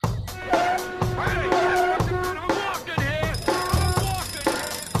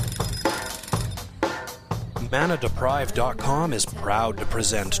ManaDeprived.com is proud to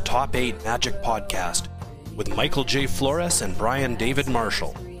present Top 8 Magic Podcast with Michael J. Flores and Brian David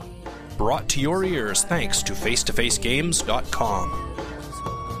Marshall. Brought to your ears thanks to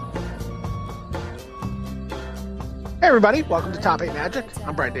FacetoFaceGames.com. Hey everybody, welcome to Top 8 Magic.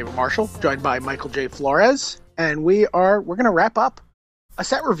 I'm Brian David Marshall, joined by Michael J. Flores, and we're going to wrap up a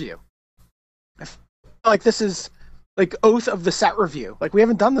set review. I feel like this is like oath of the set review. Like we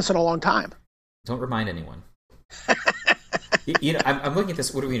haven't done this in a long time. Don't remind anyone. I'm looking at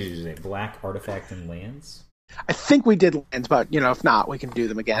this. What are we going to do today? Black Artifact and Lands? I think we did lands, but if not, we can do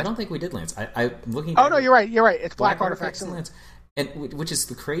them again. I don't think we did lands. I'm looking. Oh no, you're right. It's Black Artifacts and Lands. And which is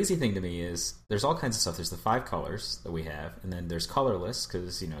the crazy thing to me is there's all kinds of stuff. There's the 5 colors that we have, and then there's colorless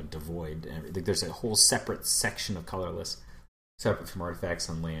because devoid. And everything. There's a whole separate section of colorless, separate from artifacts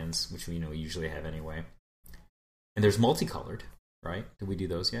and lands, which we usually have anyway. And there's multicolored, right? Did we do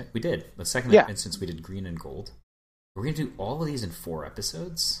those yet? We did. The second instance, we did green and gold. We're gonna do all of these in 4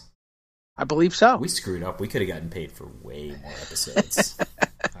 episodes. I believe so. We screwed up. We could have gotten paid for way more episodes.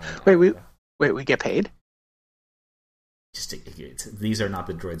 Wait, we get paid? These are not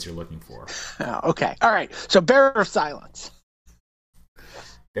the droids you're looking for. Oh, okay. All right. So Bearer of Silence.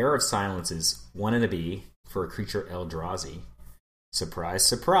 Bearer of Silence is 1 and a B for a creature Eldrazi. Surprise,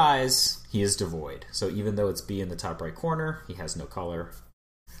 surprise, he is devoid. So even though it's B in the top right corner, he has no color.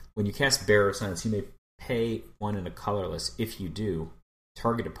 When you cast Bearer of Silence, you may pay 1 and a colorless. If you do,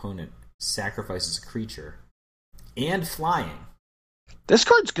 target opponent sacrifices a creature and flying. This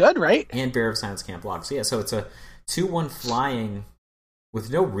card's good, right? And Bearer of Silence can't block. So so it's a 2/1 flying with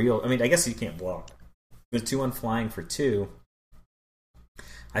no real... I mean, I guess you can't block. But 2/1 flying for 2.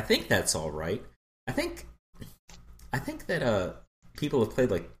 I think that's all right. I think that people have played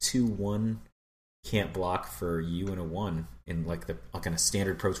like 2/1 can't block for you and a 1 in like a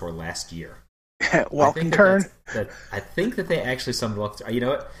standard Pro Tour last year. Welcome turn. I think that they actually summoned luck. You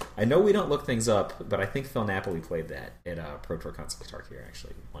know what? I know we don't look things up, but I think Phil Napoli played that at Pro Tour Concept Guitar here.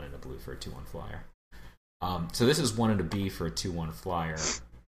 Actually, 1 and a blue for a 2/1 flyer. So this is 1 and a B for a 2/1 flyer.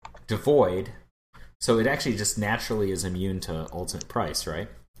 Devoid. So it actually just naturally is immune to ultimate price, right?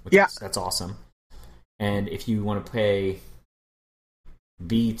 That's awesome. And if you want to pay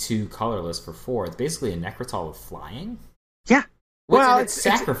B2 colorless for 4, it's basically a Necrotol of flying. Yeah. It's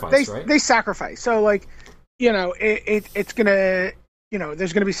sacrifice, right? They sacrifice. So it's gonna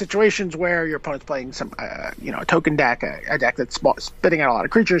there's gonna be situations where your opponent's playing some a token deck, a deck that's spitting out a lot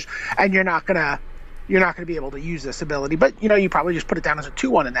of creatures, and you're not gonna be able to use this ability. But you probably just put it down as a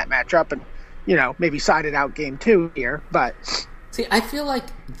 2/1 in that matchup, and maybe side it out game 2 here. But see, I feel like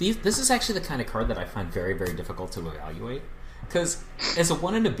this is actually the kind of card that I find very, very difficult to evaluate because as a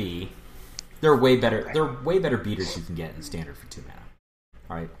 1 and a B, they're way better. They're way better beaters you can get in standard for 2 mana.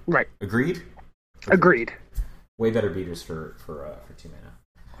 All right. Right. Agreed. Way better beaters for 2 mana.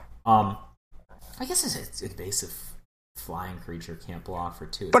 I guess it's invasive flying creature can't block for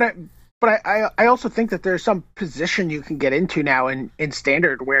 2. But I also think that there's some position you can get into now in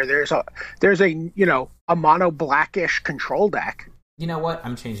standard where there's a mono blackish control deck. You know what?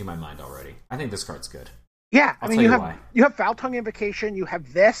 I'm changing my mind already. I think this card's good. Yeah, I'll tell you why. You have Foul Tongue Invocation, you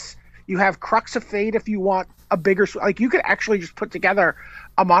have this, you have Crux of Fate if you want a bigger... Like, you could actually just put together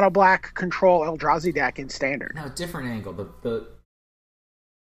a mono-black control Eldrazi deck in standard. Now, different angle. The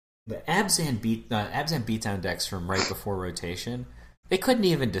Abzan beatdown decks from right before rotation, they couldn't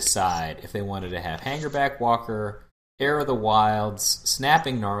even decide if they wanted to have Hangerback Walker, Heir of the Wilds,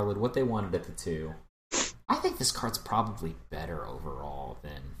 Snapping Gnarlid, what they wanted at the 2. I think this card's probably better overall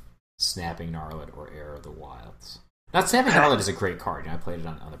than Snapping Gnarlid or Heir of the Wilds. Now, Snapping Gnarlid is a great card. I played it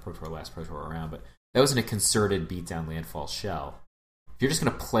on the last Pro Tour around, but that was in a concerted beatdown landfall shell. If you're just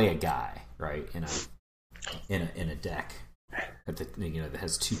going to play a guy, right, in a deck that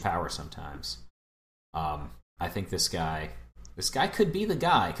has 2 power sometimes, I think this guy could be the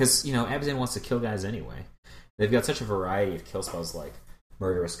guy because Abzan wants to kill guys anyway. They've got such a variety of kill spells like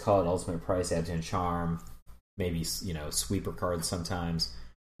Murderous Cult, Ultimate Price, Abzan Charm, maybe sweeper cards sometimes.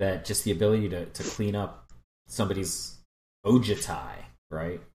 That just the ability to clean up somebody's Ojutai,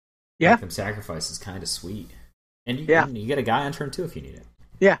 right? Yeah. Make them sacrifice is kind of sweet. And you get a guy on turn 2 if you need it.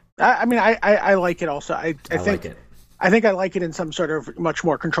 Yeah. I mean, I like it also. I think, like it. I think I like it in some sort of much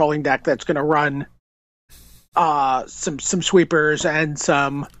more controlling deck that's going to run some sweepers and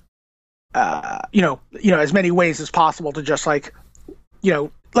some, as many ways as possible to just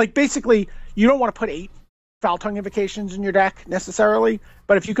basically you don't want to put 8 Foul Tongue Invocations in your deck necessarily,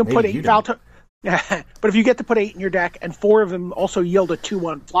 but if you can put 8 Foul Tongue... but if you get to put 8 in your deck and 4 of them also yield a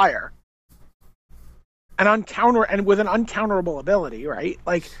 2/1 flyer, and with an uncounterable ability, right?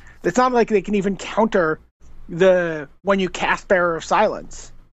 Like, it's not like they can even counter the when you cast Bearer of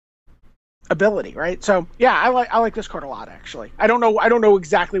Silence ability, right? So yeah, I like this card a lot actually. I don't know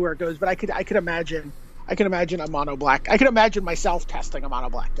exactly where it goes, but I could imagine a mono black. I could imagine myself testing a mono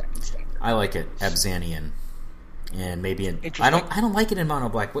black deck in Standard. I like it, Abzanian, and maybe I don't like it in mono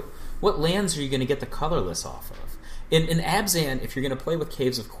black. What lands are you going to get the colorless off of? In Abzan, if you're going to play with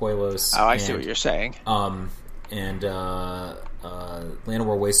Caves of Koilos, I see what you're saying. And Land of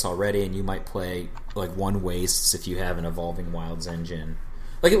War Wastes already, and you might play like one Wastes if you have an Evolving Wilds engine.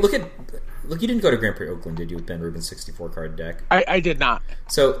 Like, look, you didn't go to Grand Prix Oakland, did you, with Ben Rubin's 64 card deck? I did not.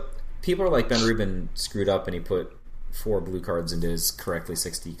 So people are like, Ben Rubin screwed up and he put 4 blue cards into his correctly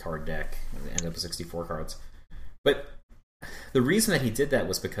 60 card deck and ended up with 64 cards. But the reason that he did that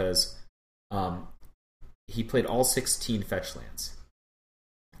was because he played all 16 fetch lands.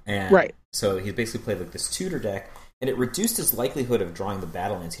 And right. So he basically played like this tutor deck, and it reduced his likelihood of drawing the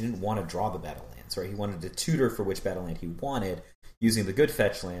battle lands. He didn't want to draw the battle lands, right? He wanted to tutor for which battle land he wanted, using the good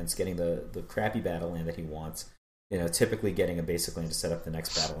fetch lands, getting the crappy battle land that he wants, typically getting a basic land to set up the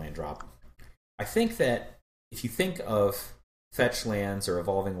next battle land drop. I think that if you think of fetch lands or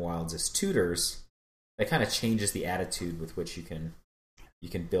Evolving Wilds as tutors, that kind of changes the attitude with which you can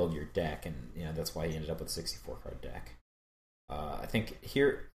build your deck, and that's why he ended up with a 64 card deck.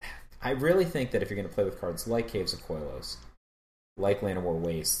 I really think that if you're going to play with cards like Caves of Koilos, like Land of War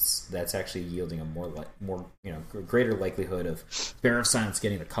Wastes, that's actually yielding a more greater likelihood of Bearer of Silence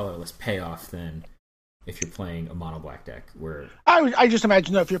getting the colorless payoff than if you're playing a mono black deck. Where I just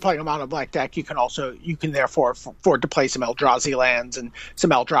imagine that if you're playing a mono black deck, you can therefore afford to play some Eldrazi lands and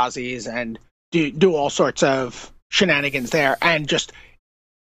some Eldrazi's and do all sorts of shenanigans there, and just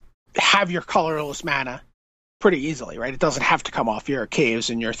have your colorless mana pretty easily, right? It doesn't have to come off your caves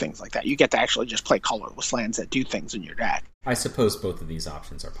and your things like that. You get to actually just play colorless lands that do things in your deck. I suppose both of these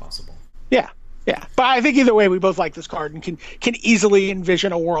options are possible. Yeah. But I think either way, we both like this card and can easily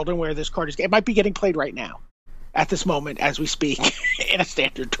envision a world in where this card is. It might be getting played right now, at this moment as we speak, in a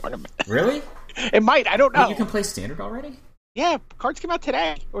Standard tournament. Really? It might. I don't know. Wait, you can play Standard already? Yeah, cards came out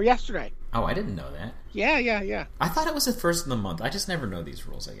today or yesterday. Oh, I didn't know that. Yeah. I thought it was the first of the month. I just never know these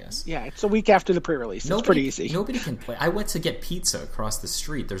rules, I guess. Yeah, it's a week after the pre-release. It's pretty easy. Nobody can play. I went to get pizza across the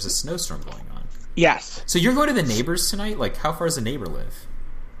street. There's a snowstorm going on. Yes. So you're going to the neighbors tonight? Like, how far does the neighbor live?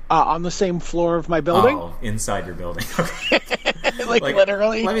 On the same floor of my building. Oh, inside your building. Okay. like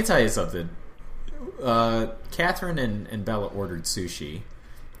literally. Let me tell you something. Catherine and Bella ordered sushi,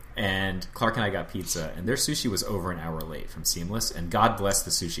 and Clark and I got pizza, and their sushi was over an hour late from Seamless, and God bless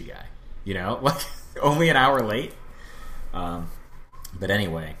the sushi guy. Like only an hour late. But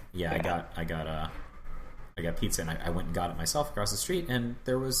anyway, yeah. I got pizza, and I went and got it myself across the street, and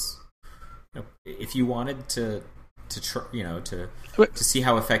there was, if you wanted to see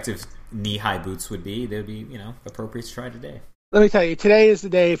how effective knee-high boots would be, they'd be appropriate to try today. Let me tell you, today is the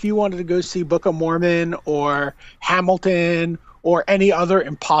day. If you wanted to go see Book of Mormon or Hamilton or any other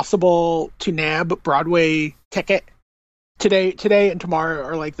impossible to nab Broadway ticket, today and tomorrow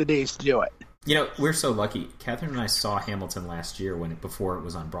are like the days to do it. We're so lucky. Catherine and I saw Hamilton last year before it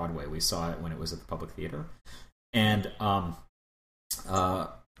was on Broadway. We saw it when it was at the Public Theater, and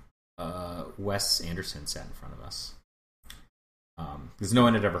Wes Anderson sat in front of us. Because no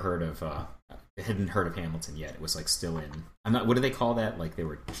one had ever hadn't heard of Hamilton yet. It was like still in. What do they call that? Like they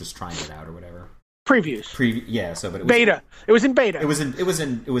were just trying it out or whatever. Previews. Yeah. So, but it was beta. It was in beta. It was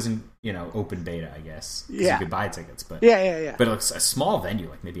in open beta, I guess. Yeah. You could buy tickets, but yeah. But it was a small venue,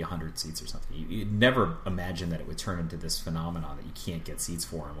 like maybe 100 seats or something. You'd never imagine that it would turn into this phenomenon that you can't get seats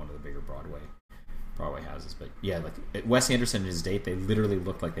for in one of the bigger Broadway houses. But yeah, like Wes Anderson and his date, they literally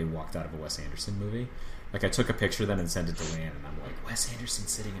looked like they walked out of a Wes Anderson movie. Like I took a picture of them and sent it to Lan, and I'm like, Wes Anderson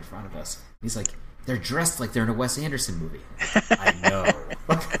sitting in front of us. And he's like, they're dressed like they're in a Wes Anderson movie. I know.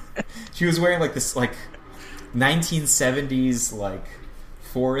 She was wearing like this like 1970s like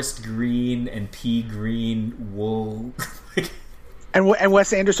forest green and pea green wool. And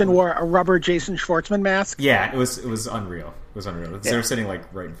Wes Anderson wore a rubber Jason Schwartzman mask. Yeah, it was unreal. It was unreal. They were sitting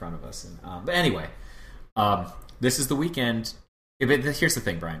like right in front of us. And, but anyway, this is the weekend. But here's the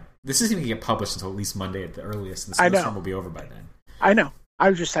thing, Brian. This isn't even going to get published until at least Monday at the earliest, and the snowstorm will be over by then. I know. I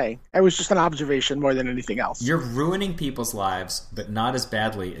was just saying. It was just an observation more than anything else. You're ruining people's lives, but not as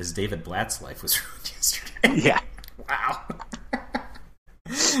badly as David Blatt's life was ruined yesterday. Yeah. Wow.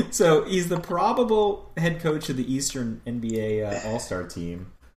 So he's the probable head coach of the Eastern NBA All-Star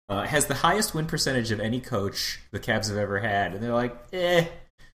team. Has the highest win percentage of any coach the Cavs have ever had. And they're like,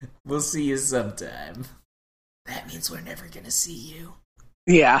 we'll see you sometime. That means we're never going to see you.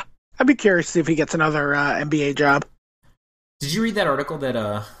 Yeah. I'd be curious to see if he gets another NBA job. Did you read that article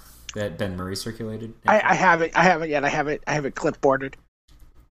that that Ben Murray circulated? I haven't yet. I have it clipboarded.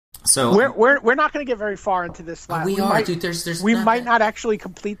 So we're not going to get very far into this. We are, dude. There's we might not actually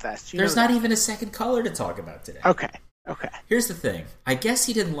complete this. There's not even a second color to talk about today. Okay. Here's the thing. I guess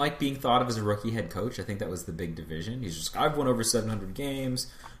he didn't like being thought of as a rookie head coach. I think that was the big division. He's just, I've won over 700 games,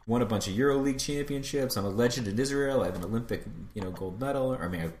 won a bunch of EuroLeague championships. I'm a legend in Israel. I have an Olympic, gold medal, or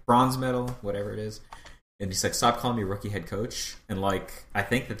a bronze medal, whatever it is. And he's like, stop calling me rookie head coach. And I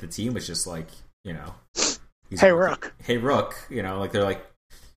think that the team was just like, hey Rook, they're like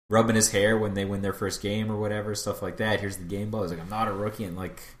rubbing his hair when they win their first game or whatever, stuff like that. Here's the game ball. He's like, I'm not a rookie, and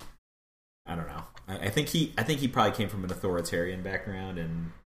I don't know. I think he probably came from an authoritarian background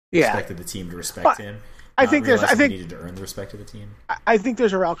and expected the team to respect him. I think he needed to earn the respect of the team. I think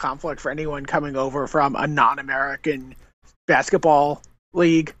there's a real conflict for anyone coming over from a non-American basketball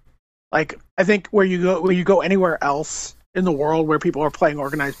league. I think where you go anywhere else in the world where people are playing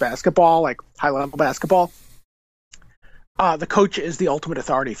organized basketball, like high level basketball, the coach is the ultimate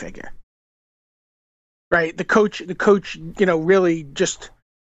authority figure, right? The coach, really just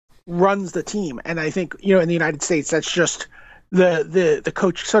runs the team. And I think, in the United States, that's just the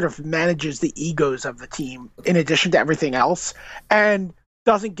coach sort of manages the egos of the team in addition to everything else, and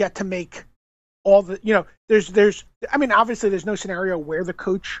doesn't get to make all the, obviously there's no scenario where the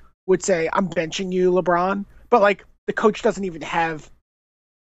coach would say, I'm benching you, LeBron, but the coach doesn't even have,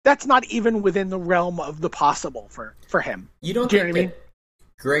 that's not even within the realm of the possible for him. You don't Do you think know what I mean?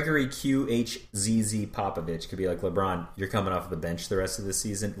 Gregory QHZZ Popovich could be like, LeBron, you're coming off the bench the rest of the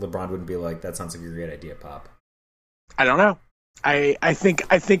season? LeBron wouldn't be like, that sounds like a great idea, Pop. I don't know. I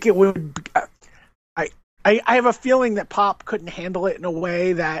think it would. I have a feeling that Pop couldn't handle it in a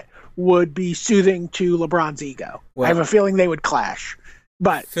way that would be soothing to LeBron's ego. Well, I have a feeling they would clash.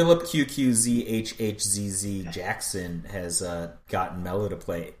 But Philip QQZHHZZ Jackson has gotten Melo to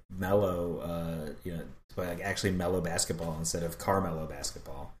play actually Melo basketball instead of Carmelo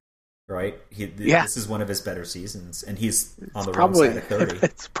basketball, right? This is one of his better seasons, and he's on the wrong side of 30.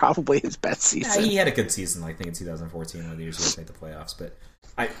 It's probably his best season. Yeah, he had a good season, I think, in 2014 when they usually make the playoffs. But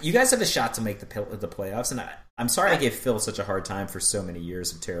you guys have a shot to make the playoffs, and I'm sorry I gave Phil such a hard time for so many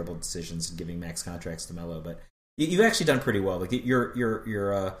years of terrible decisions and giving max contracts to Melo, but you've actually done pretty well.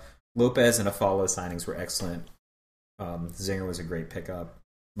 Your Lopez and Afalo signings were excellent. Zinger was a great pickup.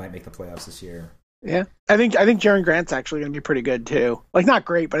 Might make the playoffs this year. Yeah, I think Jaren Grant's actually going to be pretty good too. Not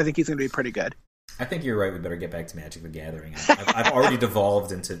great, but I think he's going to be pretty good. I think you're right. We better get back to Magic the Gathering. I've already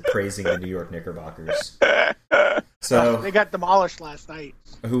devolved into praising the New York Knickerbockers. So they got demolished last night.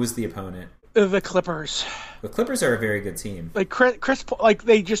 Who was the opponent? The Clippers. The Clippers are a very good team. Chris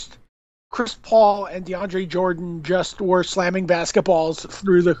Paul and DeAndre Jordan just were slamming basketballs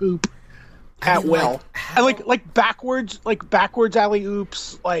through the hoop at will. And backwards alley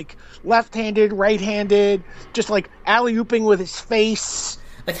oops, left-handed, right-handed, just alley ooping with his face.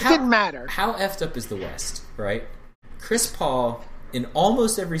 It didn't matter. How effed up is the West, right? Chris Paul, in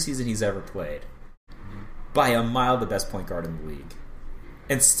almost every season he's ever played, by a mile the best point guard in the league,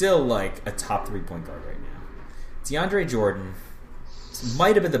 and still a top 3 point guard right now. DeAndre Jordan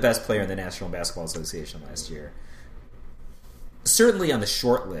might have been the best player in the National Basketball Association last year. Certainly on the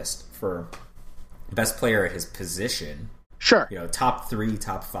short list for best player at his position. Sure. Top 3,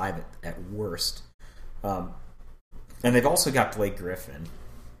 top 5 at worst. And they've also got Blake Griffin.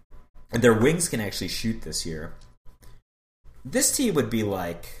 And their wings can actually shoot this year. This team would be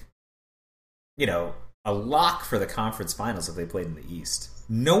a lock for the conference finals if they played in the East.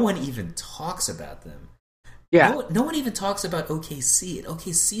 No one even talks about them. Yeah. No one even talks about OKC. And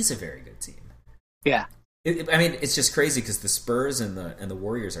OKC's a very good team. Yeah. It's just crazy because the Spurs and the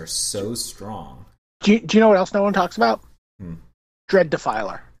Warriors are so strong. Do you know what else no one talks about? Dread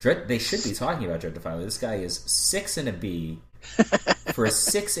Defiler. They should be talking about Dread Defiler. This guy is 6 and a B for a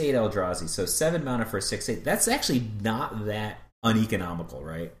 6'8" Eldrazi. So 7 mana for a 6'8". That's actually not that uneconomical,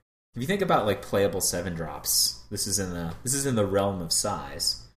 right? If you think about playable 7 drops, this is in the realm of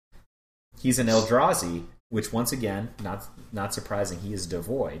size. He's an Eldrazi, which once again, not surprising, he is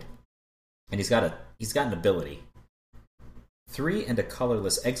devoid. And he's got an ability. 3 and a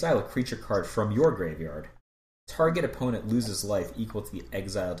colorless, exile a creature card from your graveyard. Target opponent loses life equal to the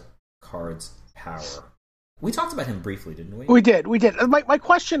exiled card's power. We talked about him briefly, didn't we? We did. My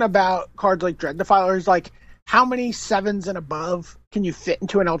question about cards like Dread Defiler is how many 7s and above can you fit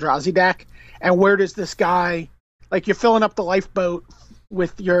into an Eldrazi deck? And where does this guy, you're filling up the lifeboat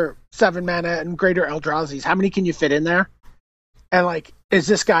with your 7 mana and greater Eldrazi's. How many can you fit in there? And is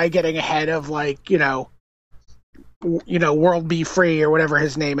this guy getting ahead of World Be Free or whatever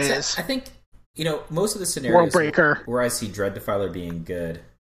his name is? I think most of the scenarios Worldbreaker, where I see Dread Defiler being good,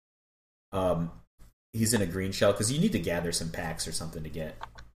 He's in a green shell because you need to gather some packs or something to get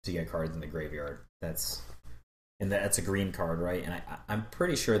cards in the graveyard. That's a green card, right? And I'm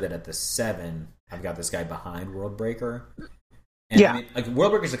pretty sure that at the 7, I've got this guy behind Worldbreaker. And yeah, I mean, like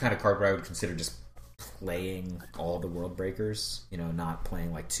Worldbreaker's the kind of card where I would consider just playing all the Worldbreakers, not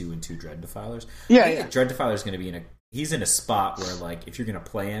playing like 2 and 2 Dread Defilers. Yeah. Dread Defiler's going to be he's in a spot where like if you're going to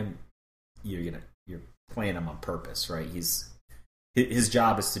play him, you're playing him on purpose, right? His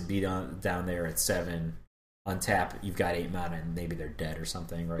job is to be down there at 7, untap. You've got 8 mana, and maybe they're dead or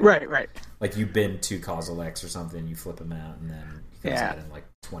something, right? Right. Like you bin 2 Causal X or something, you flip him out, and then he comes out in like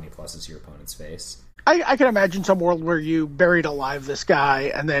 20 pluses to your opponent's face. I can imagine some world where you buried alive this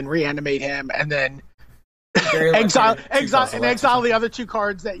guy and then reanimate him and then exile the other 2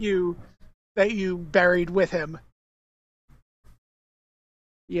 cards that you buried with him.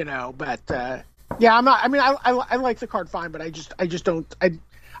 But yeah, I'm not. I mean, I like the card fine, but I just don't.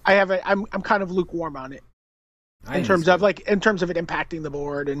 I'm kind of lukewarm on it in terms of it impacting the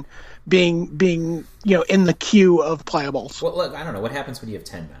board and being in the queue of playables. Well, look, I don't know what happens when you have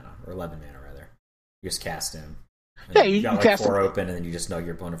 10 mana or 11 mana rather. You just cast him. Yeah, you got like cast 4 him. open, and then you just nug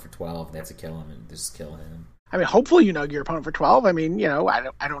your opponent for 12. And they have to kill him, and just kill him. I mean, hopefully you nug your opponent for 12. I mean,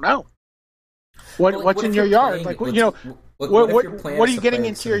 I don't know. What's in your yard? Like, what are you getting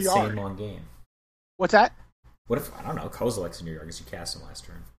into your yard? Long game. What's that? What if, I don't know, Kozilek's in your yard because you cast him last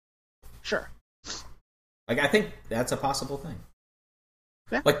turn? Sure. Like, I think that's a possible thing.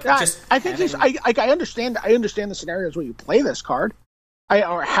 Yeah. Like, I think I understand the scenarios where you play this card,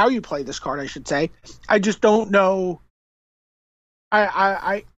 or how you play this card, I should say. I just don't know.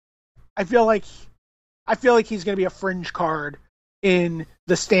 I feel like he's going to be a fringe card in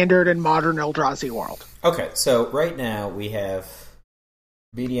the standard and modern Eldrazi world. Okay, so right now we have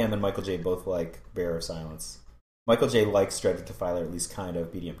BDM and Michael J both like Bearer of Silence. Michael J likes Dread Defiler, at least kind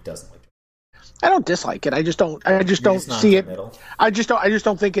of. BDM doesn't like it. I don't dislike it. I just don't see it. I just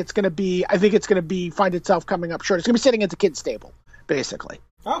don't think it's going to be. I think it's going to find itself coming up short. It's going to be sitting at the kids' stable, basically.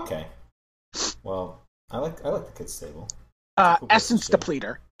 Okay. Well, I like the kids' stable. Cool Essence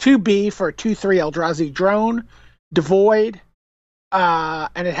Depleter, 2B for 2/3 Eldrazi drone, devoid,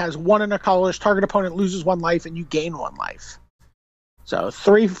 and it has 1 and a colorless. Target opponent loses 1 life, and you gain 1 life. So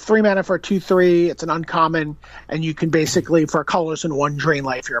 3 mana for 2/3. It's an uncommon, and you can basically, for a colorless and 1, drain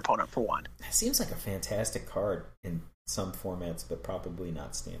life your opponent for 1. It seems like a fantastic card in some formats, but probably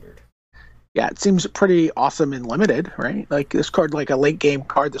not standard. Yeah, it seems pretty awesome in limited, right? Like this card, like a late game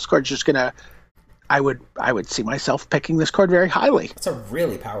card. This card's just gonna. I would see myself picking this card very highly. It's a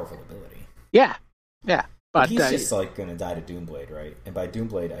really powerful ability. Yeah. But he's just like going to die to Doomblade, right? And by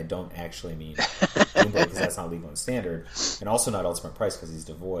Doomblade, I don't actually mean Doomblade because that's not legal in standard, and also not ultimate price because he's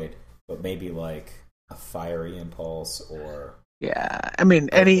devoid. But maybe like a Fiery Impulse or I mean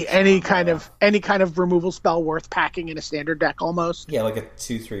any kind of removal spell worth packing in a standard deck almost. Yeah, like a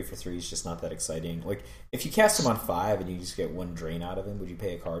 2/3 for 3 is just not that exciting. Like if you cast him on 5 and you just get 1 drain out of him, would you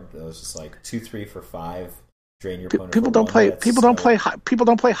pay a card that was just like 2/3 for 5? Drain your opponent. People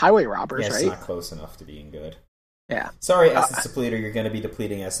don't play highway robbers, right? It's not close enough to being good. Yeah. Sorry, Essence Depleter, you're going to be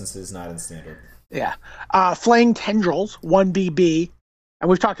depleting essences, not in standard. Yeah. Flaying Tendrils, 1 BB, and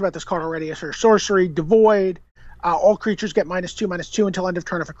we've talked about this card already. It's her sorcery, devoid. All creatures get -2/-2 until end of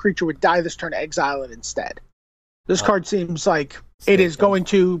turn. If a creature would die this turn, exile it instead. This card seems like it is going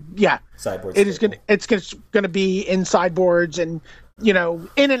to sideboard. It's going to be in sideboards and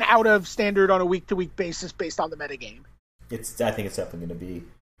in and out of standard on a week-to-week basis based on the metagame. I think it's definitely going to be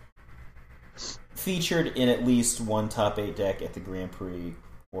featured in at least one top 8 deck at the Grand Prix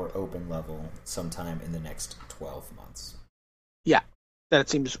or open level sometime in the next 12 months. Yeah. That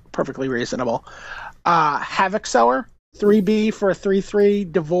seems perfectly reasonable. Havoc Sower, 3B for a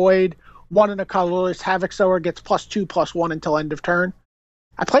 3/3, devoid, 1 and a colorless. Havoc Sower gets +2/+1 until end of turn.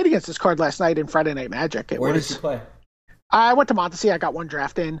 I played against this card last night in Friday Night Magic. Where did you play? I went to Montesea. I got 1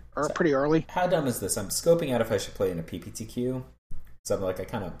 draft in, pretty early. How dumb is this? I'm scoping out if I should play in a PPTQ. So I'm like, I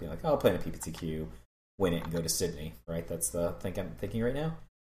kind of be like, I'll play in a PPTQ, win it, and go to Sydney. Right? That's the thing I'm thinking right now.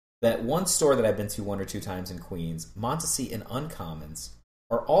 That one store that I've been to 1 or 2 times in Queens, Montesea and Uncommons,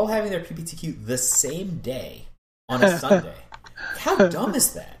 are all having their PPTQ the same day on a Sunday. How dumb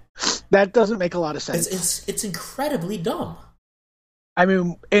is that? That doesn't make a lot of sense. It's incredibly dumb. I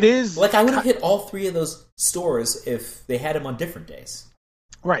mean, it is... Like, I would have hit all 3 of those stores if they had them on different days.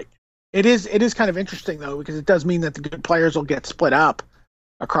 Right. It is kind of interesting, though, because it does mean that the good players will get split up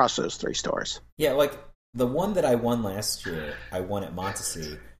across those 3 stores. Yeah, like, the one that I won last year, I won at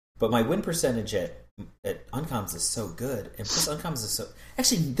Montesea, but my win percentage at Uncoms is so good, and plus Uncoms is so...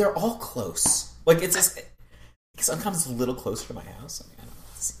 Actually, they're all close. Like, it's just... Because Uncoms is a little closer to my house. I mean, I don't know.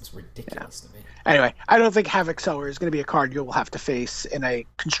 Seems ridiculous to me. Anyway, I don't think Havoc Seller is going to be a card you will have to face in a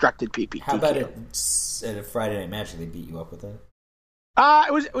constructed PPTQ. How about at a Friday Night Match? They beat you up with it?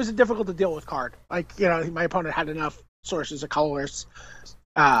 It was a difficult to deal with card. Like, my opponent had enough sources of colors.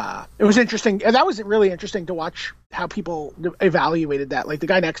 It was interesting. That was really interesting to watch how people evaluated that. Like, the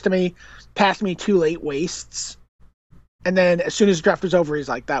guy next to me passed me 2 late wastes, and then as soon as the draft was over, he's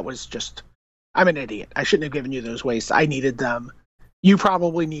like, "That was just, I'm an idiot. I shouldn't have given you those wastes. I needed them. You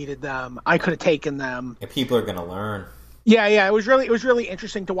probably needed them. I could have taken them." Yeah, people are going to learn. Yeah. It was really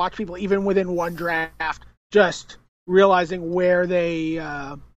interesting to watch people, even within one draft, just realizing where they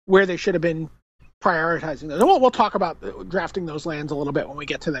should have been prioritizing those. We'll talk about drafting those lands a little bit when we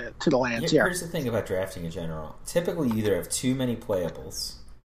get to the lands here. Here's the thing about drafting in general. Typically, you either have too many playables,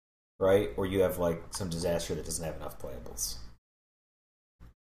 right, or you have like some disaster that doesn't have enough playables.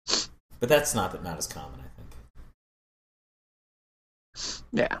 But that's not as common, I think.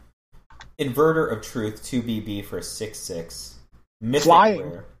 Yeah. Inverter of Truth, 2BB for a 6/6. Mythic Flying.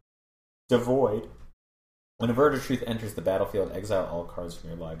 Rare. Devoid. When Inverter of Truth enters the battlefield, exile all cards from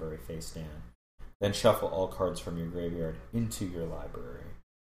your library face down. Then shuffle all cards from your graveyard into your library.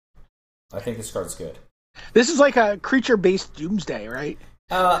 I think this card's good. This is like a creature-based Doomsday, right?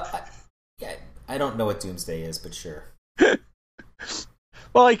 I don't know what Doomsday is, but sure.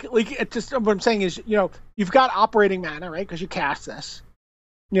 Well, like it's just what I'm saying is, you've got operating mana, right? Because you cast this.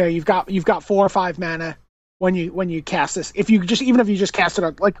 You've got 4 or 5 mana when you cast this. Even if you just cast it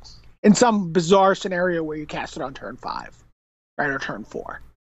on, like, in some bizarre scenario where you cast it on turn 5, right, or turn 4.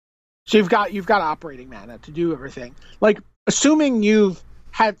 So you've got operating mana to do everything. Like, assuming you've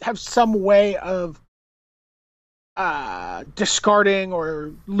have some way of discarding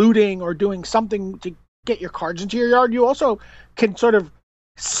or looting or doing something to get your cards into your yard, you also can sort of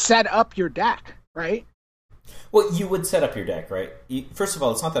set up your deck, right? Well, you would set up your deck, right? First of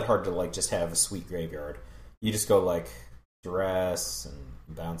all, it's not that hard to like just have a sweet graveyard. You just go like duress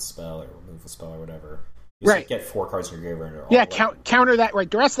and bounce spell or remove a spell or whatever. You just get 4 cards in your graveyard. Yeah, counter that, right?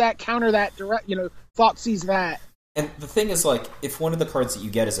 Duress that, counter that, thought sees that. And the thing is, like, if one of the cards that you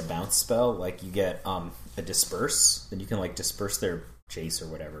get is a bounce spell, like you get a disperse, then you can like disperse their chase or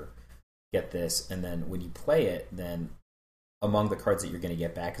whatever. Get this, and then when you play it, then among the cards that you're going to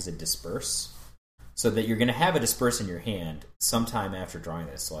get back is a disperse. So that you're going to have a disperse in your hand sometime after drawing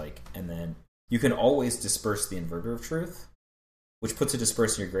this, like, and then you can always disperse the Inverter of Truth, which puts a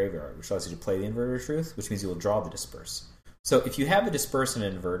disperse in your graveyard, which allows you to play the Inverter of Truth, which means you will draw the disperse. So if you have a disperse and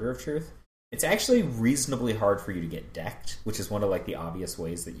an Inverter of Truth, it's actually reasonably hard for you to get decked, which is one of like the obvious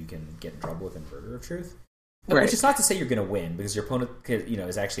ways that you can get in trouble with Inverter of Truth. Right. Which is not to say you're going to win, because your opponent,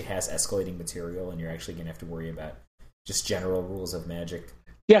 has escalating material, and you're actually going to have to worry about just general rules of Magic.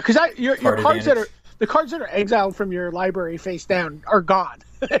 Yeah, because your cards the cards that are exiled from your library face down are gone.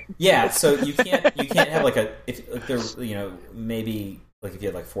 Yeah, so you can't have like maybe like if you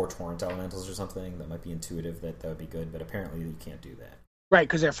had like 4 Torrent Elementals or something, that might be intuitive that would be good, but apparently you can't do that. Right,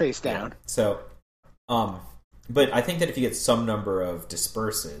 because they're face down. Yeah. So, but I think that if you get some number of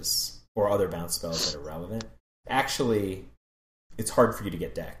disperses or other bounce spells that are relevant, actually, it's hard for you to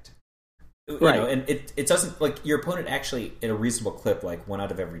get decked. Right. And it doesn't, like, your opponent actually, at a reasonable clip, like 1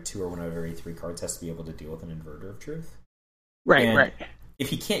 out of every 2 or 1 out of every 3 cards has to be able to deal with an Inverter of Truth. Right, and right. If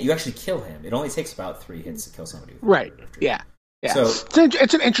he can't, you actually kill him. It only takes about 3 hits to kill somebody with right. Inverter of Truth. Yeah. So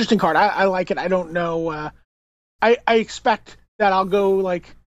it's an interesting card. I like it. I don't know. I expect that I'll go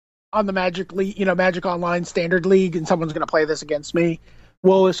like on the Magic League, Magic Online Standard League, and someone's going to play this against me.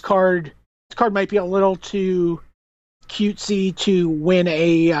 Well, this card might be a little too cutesy to win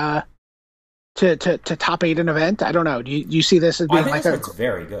a to top 8 an event. I don't know. Do you see this as being I think it's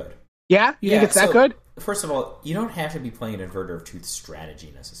very good. Yeah, you think it's that good? First of all, you don't have to be playing an Inverter of Truth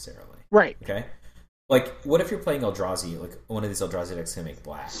strategy necessarily. Right. Okay. Like, what if you're playing Eldrazi? Like, one of these Eldrazi decks can make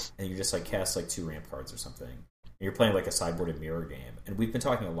black, and you just like cast like 2 ramp cards or something. And you're playing like a sideboarded mirror game, and we've been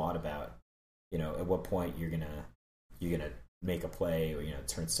talking a lot about, at what point you're gonna make a play, or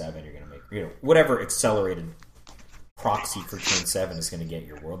turn 7, you're gonna make whatever accelerated proxy for turn 7 is going to get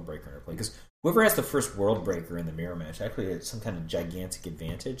your World Breaker into play, because whoever has the first World Breaker in the mirror match actually has some kind of gigantic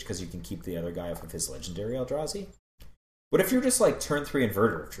advantage, because you can keep the other guy off of his legendary Eldrazi. What if you're just like turn 3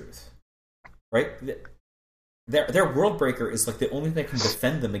 Inverter of Truth, right? Their World Breaker is like the only thing that can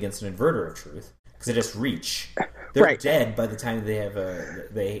defend them against an Inverter of Truth, because they just reach. They're dead by the time they have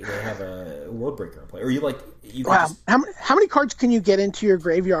a World Breaker in play. Or wow. How many cards can you get into your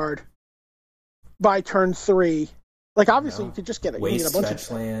graveyard by turn 3? Like, obviously, you could just get a bunch fetch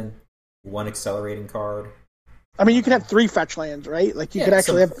land, 1 accelerating card. I mean, you could have 3 fetch lands, right? Like, you could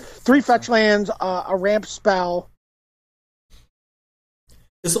actually have 3 fetch lands, a ramp spell.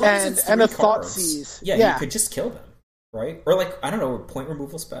 As long as it's 3 and a cards, Thoughtseize. you could just kill them, right? Or like, I don't know, a point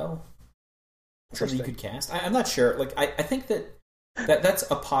removal spell. Something you could cast. I'm not sure. Like, I think that's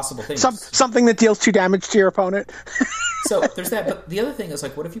a possible thing. Something that deals 2 damage to your opponent. So there's that. But the other thing is,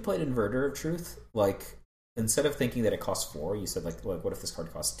 like, what if you played Inverter of Truth? Like, instead of thinking that it costs 4, you said, like what if this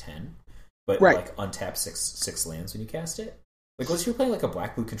card costs 10? But, like, untap 6 lands when you cast it? Like, let's say you're playing, like, a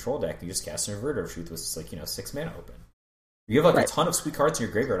black-blue control deck, and you just cast an Inverter of Truth with, like, 6 mana open. You have, like, a ton of sweet cards in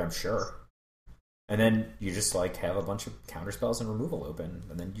your graveyard, I'm sure. And then you just, like, have a bunch of counter spells and removal open,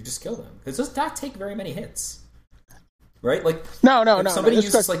 and then you just kill them. It does not take very many hits. Right? Like, no. Somebody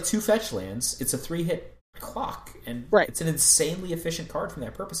uses, like, 2 fetch lands, it's a 3-hit clock, and it's an insanely efficient card from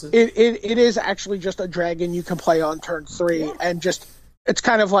that purpose. It is actually just a dragon you can play on turn 3, and just, it's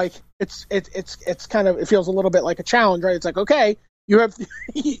kind of like, it's kind of, it feels a little bit like a challenge, right? It's like, okay, you have,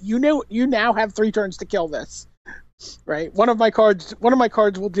 you now have 3 turns to kill this, right? One of my cards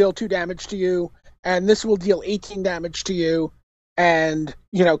will deal 2 damage to you, and this will deal 18 damage to you, and,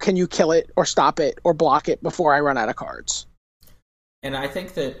 can you kill it, or stop it, or block it before I run out of cards? And I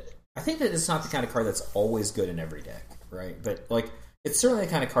think that it's not the kind of card that's always good in every deck, right? But, like, it's certainly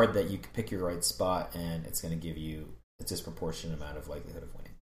the kind of card that you can pick your right spot, and it's going to give you a disproportionate amount of likelihood of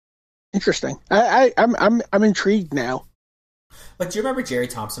winning. Interesting. I'm intrigued now. Like, do you remember Jerry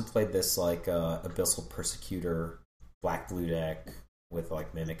Thompson played this, like, Abyssal Persecutor black-blue deck with,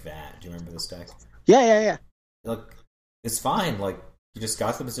 like, Mimic Vat? Do you remember this deck? Yeah. Look, it's fine. Like, you just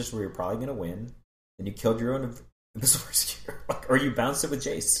got to the position where you're probably going to win, and you killed your own Abyssal Persecutor. Or you bounced it with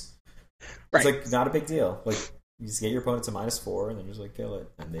Jace. It's, like, not a big deal. Like, you just get your opponent to -4, and then you just, like, kill it,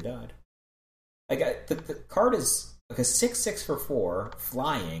 and they died. Like, the card is, like, a 6/6 for 4,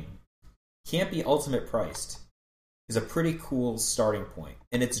 flying, can't be ultimate priced, is a pretty cool starting point.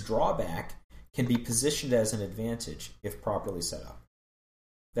 And its drawback can be positioned as an advantage if properly set up.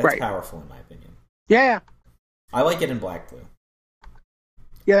 That's powerful, in my opinion. Yeah. I like it in black-blue.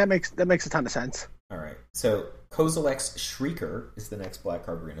 Yeah, that makes a ton of sense. All right. So, Kozilek's Shrieker is the next black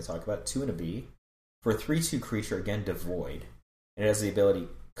card we're going to talk about. 2 and a B. For a 3/2 creature, again, devoid. And it has the ability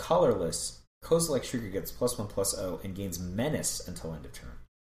colorless. Kozilek Shrieker gets +1/+0 and gains menace until end of turn.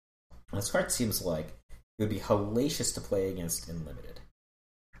 And this card seems like it would be hellacious to play against in limited.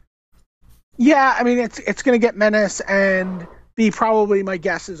 Yeah, I mean, it's going to get menace and be probably, my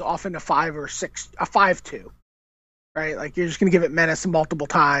guess is often a 5 or 6, a 5/2. Right? Like, you're just going to give it menace multiple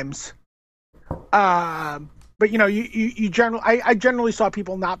times. But you generally, I generally saw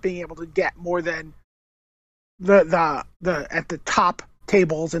people not being able to get more than the at the top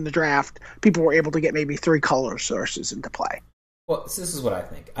tables in the draft. People were able to get maybe 3 color sources into play. Well, so this is what I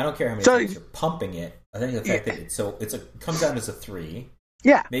think. I don't care how many times you're pumping it. I think the fact that it comes down as a 3.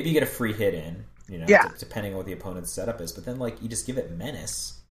 Yeah. Maybe you get a free hit in. Depending on what the opponent's setup is. But then, like, you just give it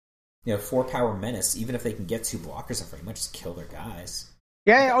menace. 4 power menace. Even if they can get 2 blockers, they might just kill their guys.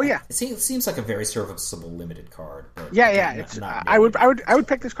 Yeah. Oh, yeah. It seems like a very serviceable limited card. But I would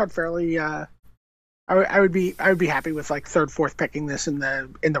pick this card fairly. I would be happy with, like, 3rd, 4th picking this in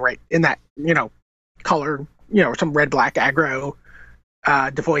that color, some red black aggro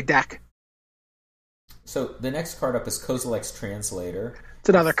devoid deck. So the next card up is Kozilek's Translator. It's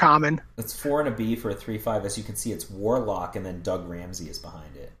another common. It's 4 and a B for a 3/5. As you can see, it's Warlock, and then Doug Ramsey is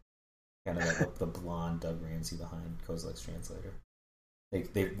behind it. Kind of like the blonde Doug Ramsey behind Kozilek's Translator.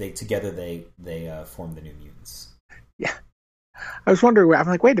 They together they form the New Mutants. Yeah, I was wondering. I'm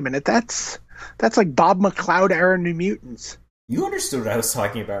like, wait a minute, that's like Bob McLeod era New Mutants. You understood what I was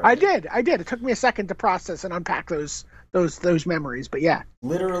talking about, right? I did. It took me a second to process and unpack those memories, but yeah.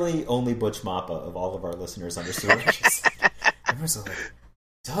 Literally, only Butch Mappa of all of our listeners understood what I just said. Everyone's like,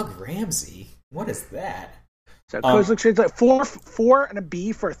 Doug Ramsey? What is that? So Kozilek's Translator, 4 and a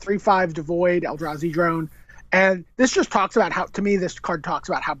B for a 3/5 devoid Eldrazi drone. And this just talks about how, to me, this card talks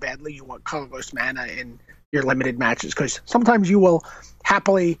about how badly you want colorless mana in your limited matches, because sometimes you will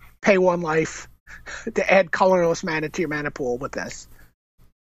happily pay 1 life to add colorless mana to your mana pool with this.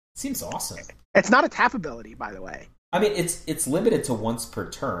 Seems awesome. It's not a tap ability, by the way. I mean, it's limited to once per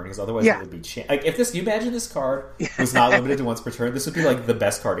turn, because otherwise it would be... like, if this... You imagine this card was not limited to once per turn, this would be, like, the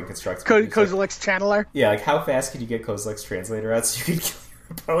best card in Construct. Kozilek's Channeler? Yeah, like, how fast can you get Kozilek's Translator out so you can kill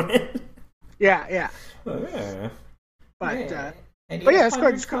your opponent? Yeah. But this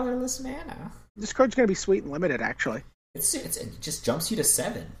card's colorless mana. This card's going to be sweet and limited, actually. It just jumps you to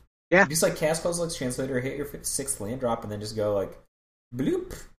 7. Yeah. You just, like, cast Kozilek's Translator, hit your 6th land drop, and then just go, like,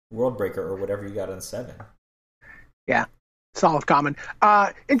 bloop, Worldbreaker, or whatever you got on 7. Yeah, solid common.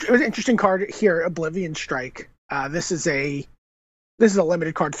 Interesting card here, Oblivion Strike. This is a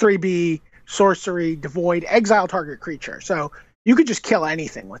limited card, 3B, sorcery, devoid, exile target creature. So you could just kill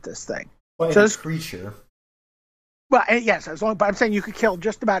anything with this thing. Well, so this creature. Well, yes, but I'm saying you could kill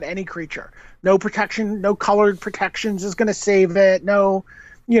just about any creature. No protection, no colored protections is going to save it. No,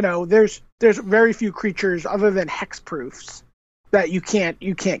 there's very few creatures other than hexproofs that you can't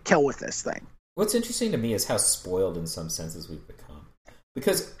kill with this thing. What's interesting to me is how spoiled in some senses we've become.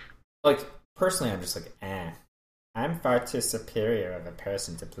 Because, like, personally, I'm just like, I'm far too superior of a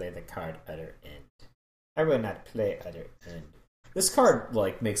person to play the card Utter End. I will not play Utter End. This card,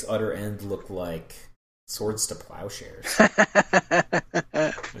 like, makes Utter End look like Swords to Plowshares.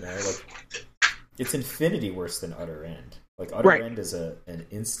 It's infinity worse than Utter End. Like, Utter End is an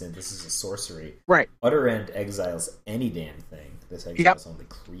instant. This is a sorcery. Right. Utter End exiles any damn thing. This exiles only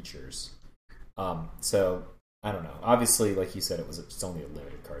creatures. So I don't know. Obviously, like you said, it's only a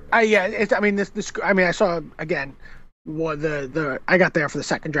limited card. I saw again. I got there for the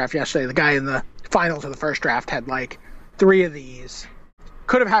second draft yesterday. The guy in the finals of the first draft had like 3 of these.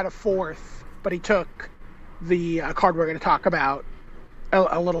 Could have had a 4th, but he took the card we're going to talk about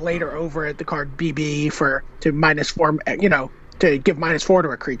a little later over at the card BB to -4, to give -4 to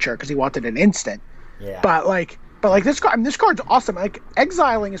a creature because he wanted an instant. Yeah. But this card, this card's awesome. Like,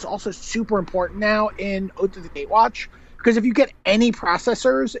 exiling is also super important now in Oath of the Gatewatch, because if you get any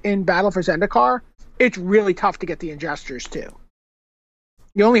processors in Battle for Zendikar, it's really tough to get the Ingestors too.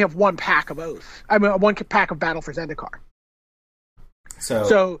 You only have 1 pack of Oath. One pack of Battle for Zendikar.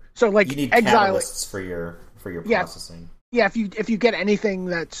 So like, you need exile catalysts for your processing. Yeah, if you get anything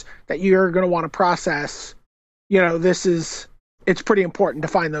that you're going to want to process, it's pretty important to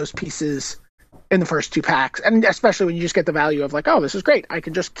find those pieces in the first 2 packs, and especially when you just get the value of like, oh, this is great. I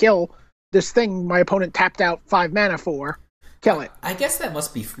can just kill this thing my opponent tapped out 5 mana for. Kill it. I guess that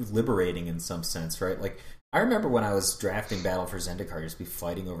must be liberating in some sense, right? Like, I remember when I was drafting Battle for Zendikar, just be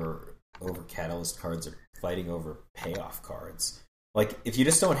fighting over catalyst cards or fighting over payoff cards. Like, if you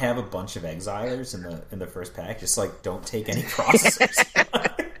just don't have a bunch of exilers in the first pack, just like don't take any processors.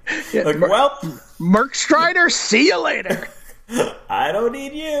 Merc Strider, see you later. I don't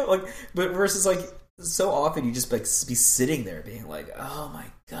need you. Like, but versus like, so often you just like be sitting there being like, oh my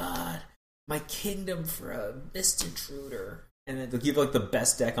god, my kingdom for a Mist Intruder, and then they'll give like the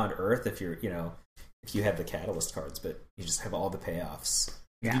best deck on earth if you have the catalyst cards, but you just have all the payoffs.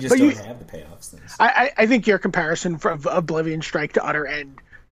 Yeah, you just don't have the payoffs. I think your comparison from Oblivion Strike to Utter End,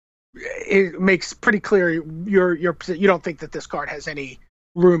 it makes pretty clear you don't think that this card has any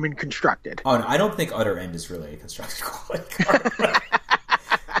room in Constructed. Oh no, I don't think Utter End is really a Constructed quality card.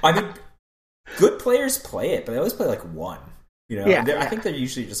 I mean, good players play it, but they always play like 1. I think they're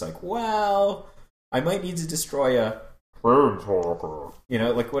usually just like, well, I might need to destroy a Planeswalker.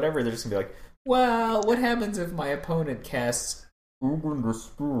 Like whatever. They're just gonna be like, well, what happens if my opponent casts Ugin the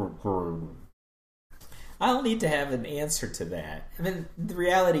Spirit Dragon? I'll need to have an answer to that. And then the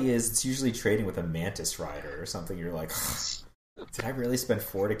reality is, it's usually trading with a Mantis Rider or something. You're like, did I really spend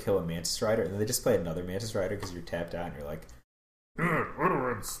 4 to kill a Mantis Rider? And then they just play another Mantis Rider because you're tapped out, and you're like,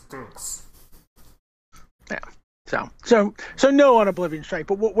 Utter End stinks. Yeah. So no on Oblivion Strike.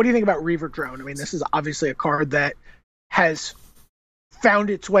 But what do you think about Reaver Drone? I mean, this is obviously a card that has found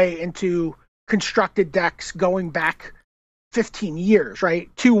its way into Constructed decks going back 15 years,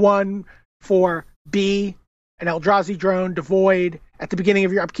 right? 2/1 for B, an Eldrazi drone, devoid. At the beginning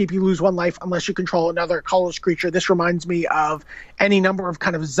of your upkeep, you lose 1 life unless you control another colorless creature. This reminds me of any number of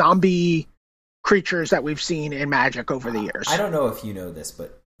kind of zombie creatures that we've seen in Magic over the years. I don't know if you know this,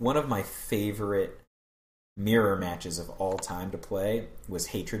 but one of my favorite mirror matches of all time to play was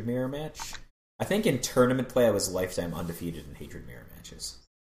Hatred Mirror Match. I think in tournament play, I was lifetime undefeated in Hatred Mirror Matches.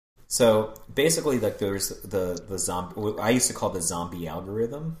 So basically, like, there's the zombie. I used to call the zombie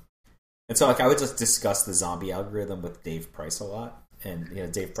algorithm, and so like I would just discuss the zombie algorithm with Dave Price a lot.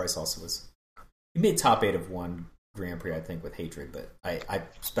 And Dave Price also he made top 8 of 1 Grand Prix, I think, with Hatred. But I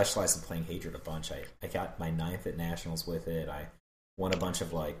specialized in playing Hatred a bunch. I got my 9th at Nationals with it. I won a bunch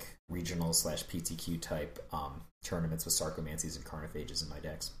of like regional / PTQ type tournaments with Sarcomancies and Carnophages in my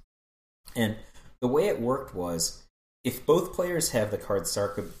decks. And the way it worked was, if both players have the card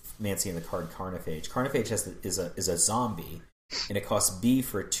Sarcomancy and the card Carnophage, Carnophage is a zombie, and it costs B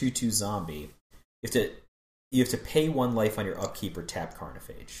for a 2/2 zombie. You have to pay 1 life on your upkeep or tap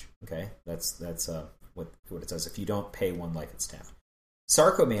Carnophage. Okay, that's what it does. If you don't pay 1 life, it's tapped.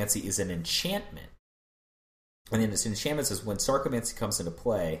 Sarcomancy is an enchantment, and then this enchantment says when Sarcomancy comes into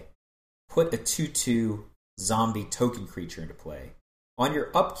play, put a 2/2 zombie token creature into play. On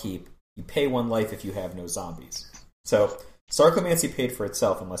your upkeep, you pay 1 life if you have no zombies. So Sarcomancy paid for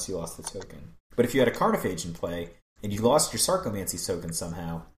itself unless you lost the token. But if you had a Carnophage in play and you lost your Sarcomancy token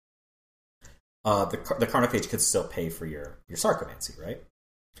somehow, the Carnophage could still pay for your Sarcomancy, right?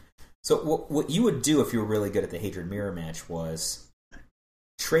 So what you would do if you were really good at the Hatred Mirror match was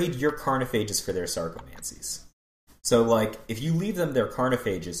trade your Carnophages for their Sarcomancies. So, like, if you leave them their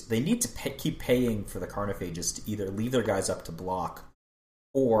Carnophages, they need to keep paying for the Carnophages to either leave their guys up to block,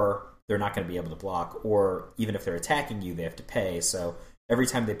 or they're not going to be able to block, or even if they're attacking you, they have to pay. So every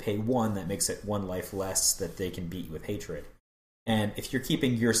time they pay 1, that makes it 1 life less that they can beat you with Hatred. And if you're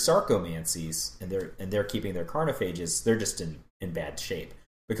keeping your Sarcomancies and they're keeping their Carnophages, they're just in bad shape.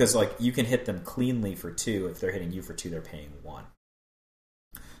 Because, like, you can hit them cleanly for 2. If they're hitting you for 2, they're paying 1.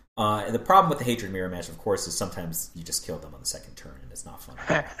 And the problem with the Hatred Mirror match, of course, is sometimes you just kill them on the second turn, and it's not fun.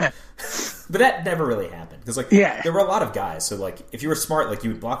 But that never really happened. Because, like, there were a lot of guys. So, like, if you were smart, like, you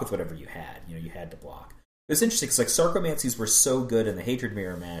would block with whatever you had. You know, you had to block. It was interesting because, like, Sarcomancies were so good in the Hatred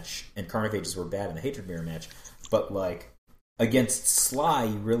Mirror match, and Carnophages were bad in the Hatred Mirror match. But, like, against Sly,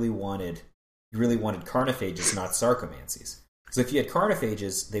 you really wanted Carnophages, not Sarcomancies. So if you had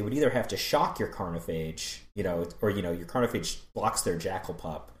Carnophages, they would either have to shock your Carnophage, or your Carnophage blocks their Jackal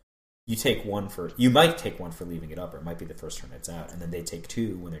Pup. You might take 1 for leaving it up, or it might be the first turn it's out, and then they take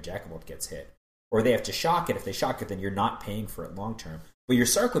 2 when their Jackal Pup gets hit. Or they have to shock it. If they shock it, then you're not paying for it long term. But your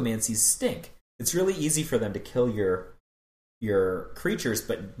Sarcomancies stink. It's really easy for them to kill your creatures,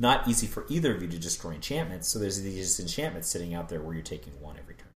 but not easy for either of you to destroy enchantments. So there's these enchantments sitting out there where you're taking 1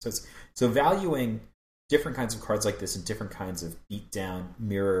 every turn. So valuing different kinds of cards like this and different kinds of beatdown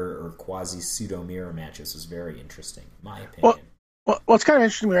mirror or quasi-pseudo mirror matches was very interesting, in my opinion. Well, it's kind of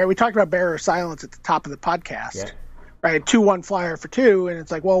interesting, right? We talked about Bearer of Silence at the top of the podcast, right? 2/1 flyer for 2, and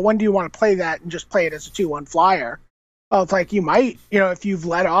it's like, well, when do you want to play that and just play it as a 2/1 flyer? Well, it's like you might, if you've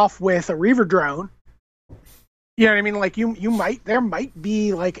led off with a Reaver Drone, you know what I mean? Like there might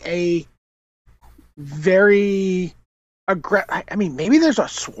be like a very maybe there's a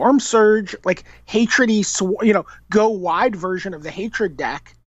Swarm Surge, like Hatred-y, go wide version of the Hatred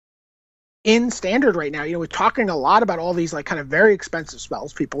deck in Standard right now. We're talking a lot about all these like kind of very expensive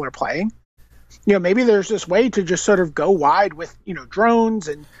spells people are playing. Maybe there's this way to just sort of go wide with drones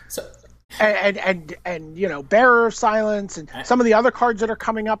and Bearer of Silence and some of the other cards that are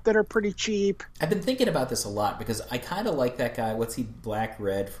coming up that are pretty cheap. I've been thinking about this a lot because I kind of like that guy. What's he?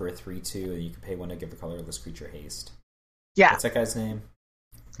 Black-red for a 3/2, and you can pay 1 to give a colorless creature haste. Yeah. What's that guy's name?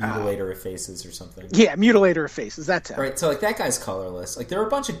 Mutilator of Faces or something? Yeah, Mutilator of Faces. That's it. Right, so like that guy's colorless. Like there are a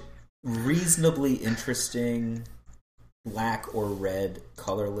bunch of reasonably interesting black or red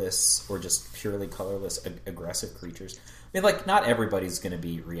colorless or just purely colorless aggressive creatures. I mean, like, not everybody's going to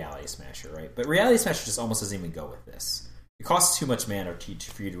be Reality Smasher, right? But Reality Smasher just almost doesn't even go with this. It costs too much mana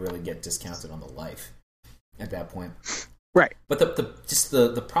for you to really get discounted on the life at that point. Right. But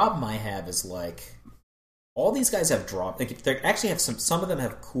the problem I have is, like, all these guys have drop. They actually have some of them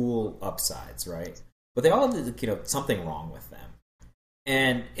have cool upsides, right? But they all have something wrong with them.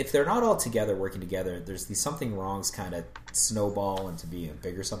 And if they're not all together working together, there's these something wrongs kind of snowball into being a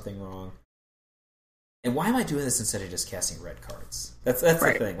bigger something wrong. And why am I doing this instead of just casting red cards? That's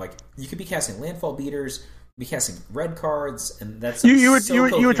right. The thing. Like, you could be casting Landfall Beaters, be casting red cards, and that's you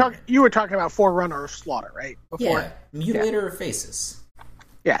were talking about Forerunner of Slaughter, right? Before. Yeah, Mutilator of Faces.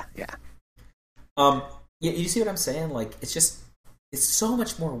 Yeah. You see what I'm saying? Like, it's so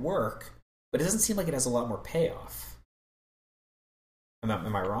much more work, but it doesn't seem like it has a lot more payoff.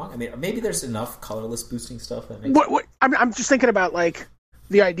 Am I wrong? I mean, maybe there's enough colorless boosting stuff that makes. I'm just thinking about like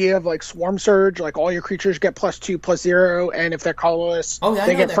the idea of like Swarm Surge, like all your creatures get +2/+0, and if they're colorless,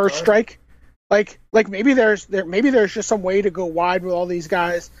 they get first strike. Like maybe there's just some way to go wide with all these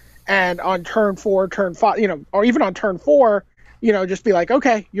guys, and on turn 4, turn 5, or even on turn 4, just be like,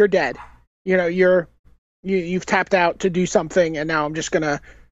 okay, you're dead. You've tapped out to do something, and now I'm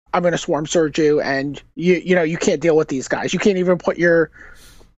gonna Swarm Surge you, and you can't deal with these guys. You can't even put your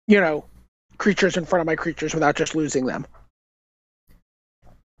creatures in front of my creatures without just losing them.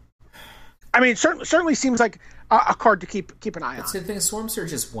 I mean, certainly seems like a card to keep an eye on. The thing is, Swarm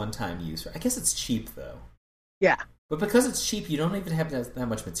Surge is one-time use. I guess it's cheap though. Yeah, but because it's cheap, you don't even have that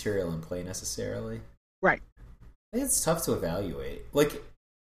much material in play necessarily. Right. I think it's tough to evaluate. Like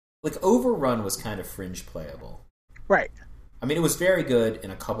Overrun was kind of fringe playable. Right. I mean, it was very good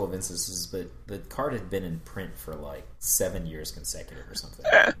in a couple of instances, but the card had been in print for like 7 years consecutive or something.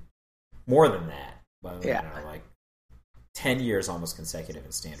 More than that. But, like 10 years almost consecutive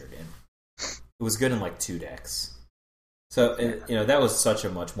in Standard. And it was good in like 2 decks. So, that was such a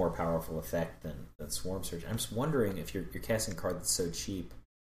much more powerful effect than Swarm Surge. I'm just wondering if you're casting a card that's so cheap.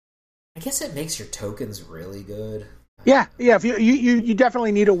 I guess it makes your tokens really good. Yeah. If you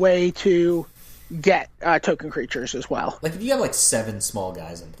definitely need a way to get token creatures as well. Like if you have like 7 small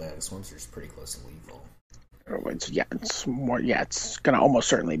guys in play, the Swimster's pretty close to lethal. It's more. Yeah, it's going to almost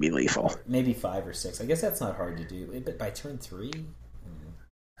certainly be lethal. Maybe 5 or 6. I guess that's not hard to do. But by turn 3,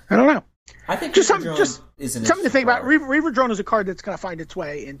 I don't know. I think just something to think about. Reaver Drone is a card that's going to find its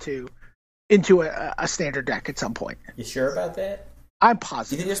way into a standard deck at some point. You sure about that? I'm Do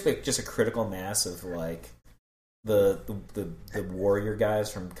positive. you think there's just a critical mass of like the warrior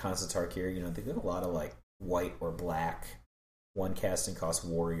guys from Khans of Tarkir? You know, they get a lot of like white or black 1 casting cost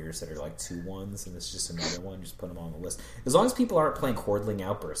warriors that are like 2/1s, and it's just another one. Just put them on the list. As long as people aren't playing Hordling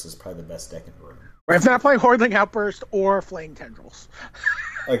Outburst, is probably the best deck in the room. Or if they're not playing Hordling Outburst or Flaying Tendrils.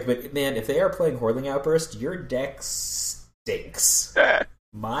 Like, but man, if they are playing Hordling Outburst, your deck stinks.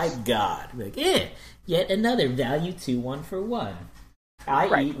 My God, like, yet another value 2/1 for 1.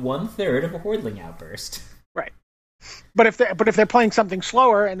 I eat 1/3 of a Hordling Outburst. Right. But if they're playing something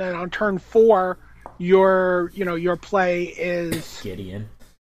slower, and then on turn 4, your play is Gideon.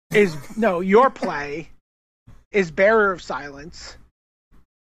 Your play is Bearer of Silence.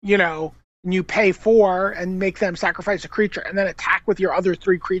 And you pay 4 and make them sacrifice a creature, and then attack with your other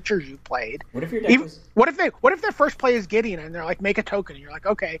 3 creatures you played. What if your deck was... What if their first play is Gideon, and they're like, make a token, and you're like,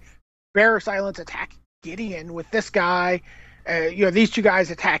 okay, Bearer of Silence, attack Gideon with this guy. These 2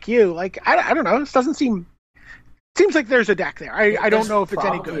 guys attack you. Like, I don't know. This doesn't seem... Seems like there's a deck there. I don't know if it's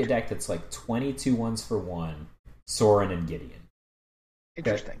any good. Probably a deck that's like 22 1s for 1, Sorin and Gideon.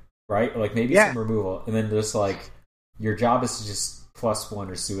 Interesting. Right? Like maybe some removal, and then just like your job is to just +1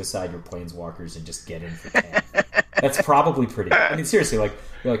 or suicide your planeswalkers and just get in for 10. That's probably pretty. I mean, seriously, like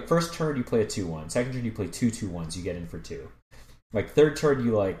you're like first turn you play a 2/1, second turn you play 2 2/1s, you get in for 2. Like third turn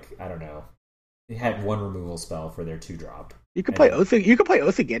you I don't know, they had 1 removal spell for their 2-drop. You could play Oath. You could play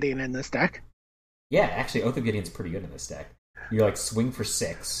Oath of Gideon in this deck. Yeah, actually, Oath of Gideon's pretty good in this deck. You like swing for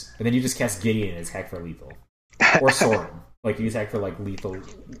 6, and then you just cast Gideon and attack for lethal, or Sorin. Like you attack for like lethal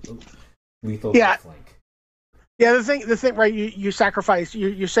flank. Yeah, the thing, right? You sacrifice.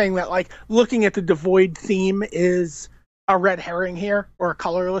 You're saying that like looking at the devoid theme is a red herring here, or a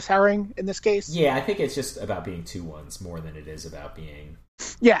colorless herring in this case. Yeah, I think it's just about being 2/1s more than it is about being.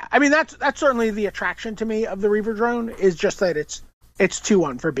 Yeah, I mean that's certainly the attraction to me of the Reaver Drone is just that it's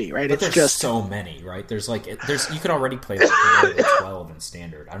 2/1 for B, right? But it's there's just so many, right? There's you could already play like 12 in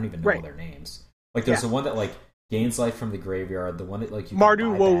standard. I don't even know their names. Like there's the one that like gains life from the graveyard, the one that like you can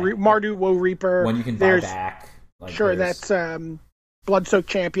Mardu Woe Reaper, one you can buy back. Like, sure, that's Bloodsoaked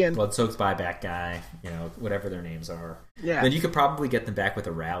Champion, Bloodsoaked buyback guy, whatever their names are. Yeah. Then you could probably get them back with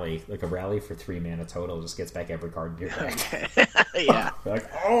a rally, like a rally for 3 mana total, just gets back every card in your deck. Yeah. Like,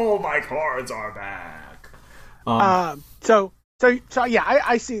 oh, my cards are back. So yeah,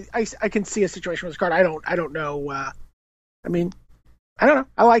 I see. I can see a situation with this card. I don't know. I mean, I don't know.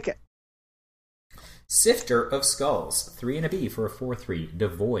 I like it. Sifter of Skulls, 3 and a B for a 4/3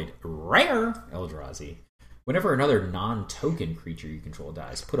 devoid rare Eldrazi. Whenever another non-token creature you control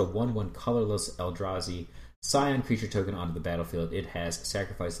dies, put a 1/1 colorless Eldrazi Scion creature token onto the battlefield. It has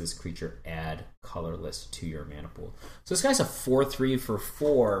sacrifice this creature, add colorless to your mana pool. So this guy's a 4/3 for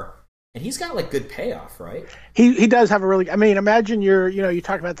 4, and he's got like good payoff, right? He does have a really. I mean, imagine you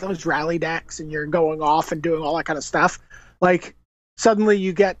talk about those rally decks, and you're going off and doing all that kind of stuff. Like suddenly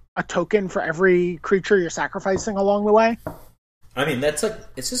you get a token for every creature you're sacrificing along the way. I mean, it's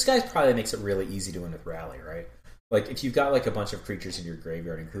this guy probably makes it really easy to win with Rally, right? Like, if you've got, like, a bunch of creatures in your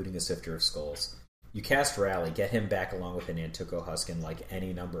graveyard, including a Sifter of Skulls, you cast Rally, get him back along with an Nantuko Husk and, like,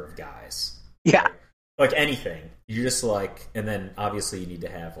 any number of guys. Yeah. Right? Like, anything. You're just, like... And then, obviously, you need to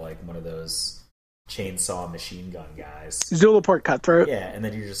have, like, one of those chainsaw machine gun guys. Zulaport Cutthroat. Yeah, and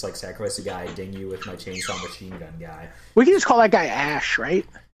then you just, like, sacrifice a guy, ding you with my chainsaw machine gun guy. We can just call that guy Ash, right?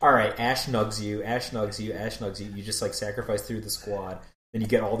 Alright, Ash nugs you. You just, like, sacrifice through the squad. Then you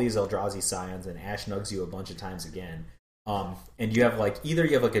get all these Eldrazi Scions, and Ash nugs you a bunch of times again. And you have, like, either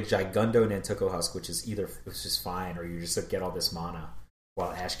you have, like, a Gigundo Nantuko Husk, which is fine, or you just like, get all this mana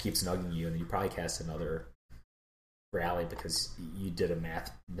while Ash keeps nugging you, and then you probably cast another rally because you did a math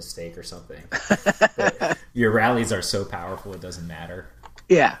mistake or something. But your rallies are so powerful it doesn't matter.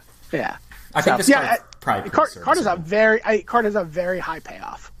 Yeah. I think this card's probably card is a very high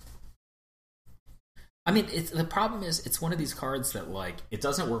payoff. I mean, the problem is it's one of these cards that like it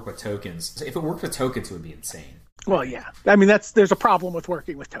doesn't work with tokens. So if it worked with tokens, it would be insane. Well, yeah. I mean, there's a problem with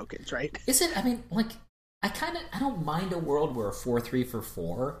working with tokens, right? Is it? I mean, like I don't mind a world where a 4/3 for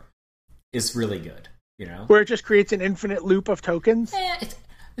 4 is really good. Where it just creates an infinite loop of tokens.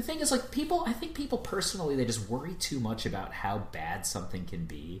 The thing is, like, I think people personally, they just worry too much about how bad something can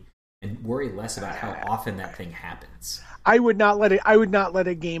be and worry less about how often that thing happens. I would not let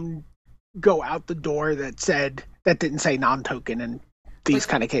a game go out the door that didn't say non-token in these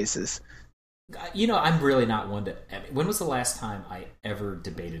kind of cases. I'm really not one to. When was the last time I ever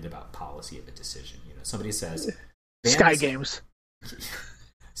debated about policy of a decision? Somebody says Sky Games.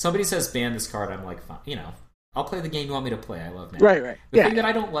 Somebody says ban this card. I'm like, fine. I'll play the game you want me to play. I love that. Right. The thing that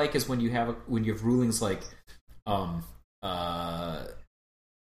I don't like is when you have rulings like, what's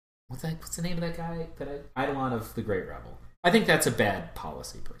the name of that guy? Eidolon of the Great Rebel. I think that's a bad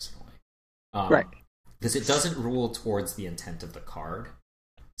policy, personally. Right. Because it doesn't rule towards the intent of the card.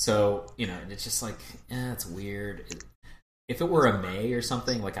 So, it's just like, it's weird. If it were a May or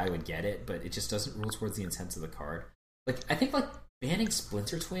something, I would get it, but it just doesn't rule towards the intent of the card. I think, banning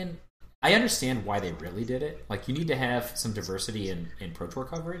Splinter Twin, I understand why they really did it. You need to have some diversity in Pro Tour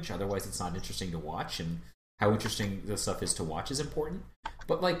coverage, otherwise it's not interesting to watch, and how interesting the stuff is to watch is important.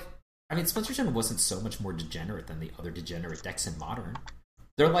 But, Splinter Twin wasn't so much more degenerate than the other degenerate decks in Modern.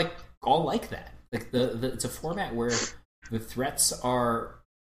 They're, all like that. It's a format where the threats are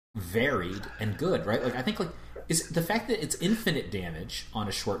varied and good, right? I think is the fact that it's infinite damage on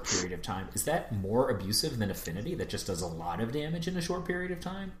a short period of time, is that more abusive than Affinity that just does a lot of damage in a short period of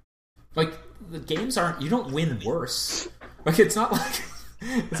time? The games you don't win worse. It's not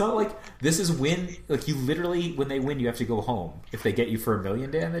like this is win. You literally, when they win, you have to go home if they get you for 1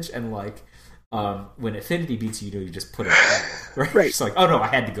 million damage, and when Affinity beats you, you just put it out, right? It's oh no, I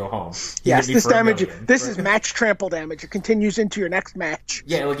had to go home. Yes, this damage. This is match trample damage. It continues into your next match.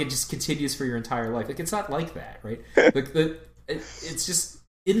 Yeah, it just continues for your entire life. It's not like that, right? It's just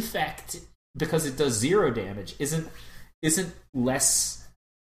Infect, because it does 0 damage, isn't less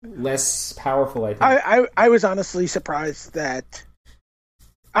powerful. I think. I was honestly surprised that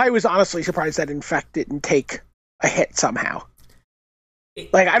Infect didn't take a hit somehow.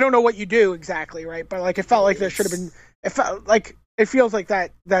 I don't know what you do exactly, right? But it felt like there should have been. It felt it feels like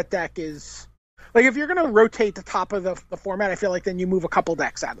that deck is if you're going to rotate the top of the format, I feel then you move a couple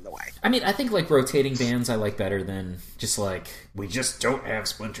decks out of the way. I mean, I think rotating bans I like better than just we just don't have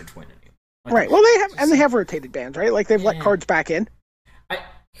Splinter Twin anymore. Right. Well, they have rotated bans, right? They've let cards back in.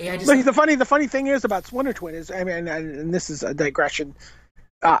 The funny thing is about Splinter Twin is, and this is a digression,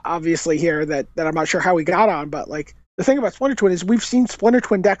 obviously here that I'm not sure how we got on, but the thing about Splinter Twin is we've seen Splinter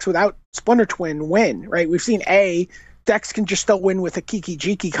Twin decks without Splinter Twin win, right? We've seen decks can just still win with a Kiki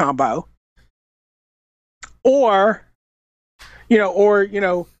Jiki combo, or any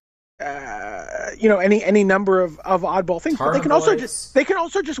number of oddball things. But they can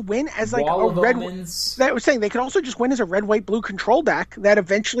also just win as Wall a red. Omens. That was saying they can also just win as a red, white, blue control deck that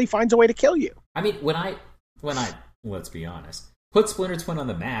eventually finds a way to kill you. I mean, when I let's be honest, put Splinter Twin on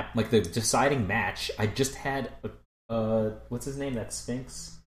the map, the deciding match, I just had what's his name? That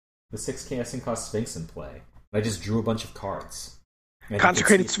Sphinx, the 6 casting cost Sphinx in play. I just drew a bunch of cards.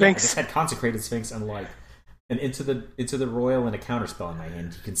 Consecrated Sphinx. I just had Consecrated Sphinx and into the Royal and a counterspell in my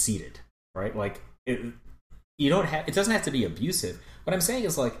hand. You conceded, right? It doesn't have to be abusive. What I'm saying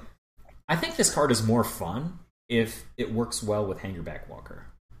is I think this card is more fun if it works well with Hangerback Walker.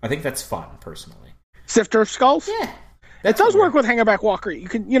 I think that's fun, personally. Sifter of Skulls? Yeah. That does work with Hangerback Walker. You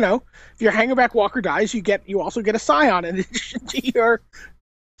can, if your Hangerback Walker dies, you also get a Scion in addition to your.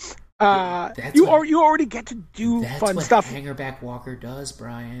 You already get to do fun stuff. That's what Hangerback Walker does,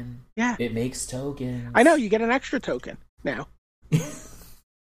 Brian. Yeah, it makes tokens. I know, you get an extra token now.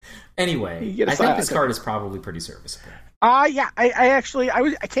 Anyway, I think this card is probably pretty serviceable. Yeah, I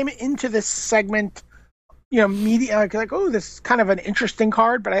came into this segment, media this is kind of an interesting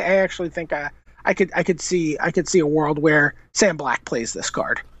card, but I actually think I could see a world where Sam Black plays this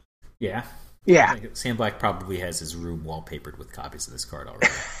card. Yeah. Yeah. Sam Black probably has his room wallpapered with copies of this card already.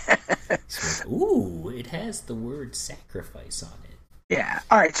 Ooh, it has the word sacrifice on it. Yeah.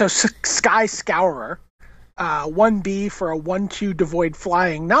 All right, so Sky Scourer, 1B for a 1/2 devoid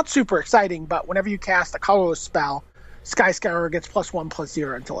flying. Not super exciting, but whenever you cast a colorless spell, Sky Scourer gets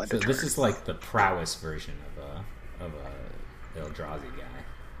 +1/+0 until end of turn. This is the prowess version of a Eldrazi guy.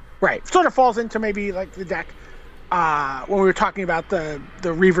 Right. Sort of falls into maybe the deck when we were talking about the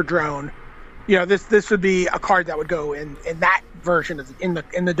Reaver Drone. This would be a card that would go in that version of in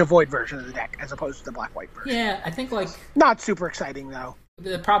the devoid version of the deck as opposed to the black white version. Yeah, I think not super exciting though.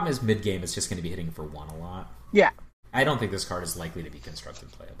 The problem is mid game it's just going to be hitting for 1 a lot. Yeah. I don't think this card is likely to be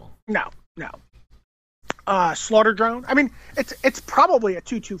constructed playable. No. Slaughter Drone. I mean, it's probably a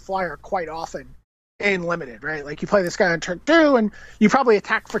 2/2 flyer quite often in limited, right? You play this guy on turn 2 and you probably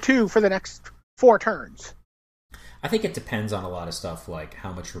attack for 2 for the next 4 turns. I think it depends on a lot of stuff,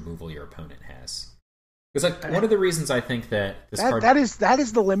 how much removal your opponent has. Because one of the reasons I think that this card that is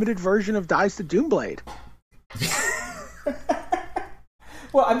the limited version of Dies to Doomblade.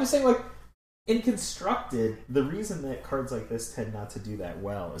 Well, I'm just saying in Constructed, the reason that cards like this tend not to do that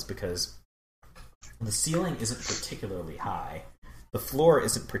well is because the ceiling isn't particularly high, the floor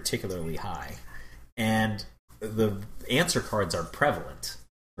isn't particularly high, and the answer cards are prevalent,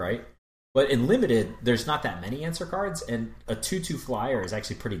 right? But in Limited, there's not that many answer cards, and a 2/2 flyer is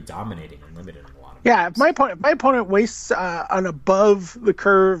actually pretty dominating in Limited in a lot of Yeah, games. if my opponent wastes an above the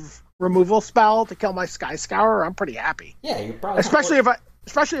curve removal spell to kill my Sky Scourer, I'm pretty happy. Yeah, you're probably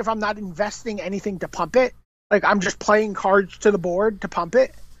Especially if I'm not investing anything to pump it. Like, I'm just playing cards to the board to pump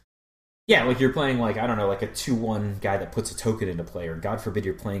it. Yeah, like you're playing, like, I don't know, like a 2/1 guy that puts a token into play, or God forbid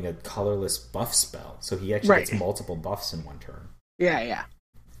you're playing a colorless buff spell, so he actually gets multiple buffs in one turn. Yeah.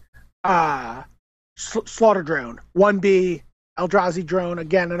 Slaughter Drone. 1B, Eldrazi Drone,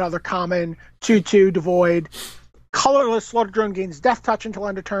 again, another common. 2/2, Devoid. Colorless Slaughter Drone gains Death Touch until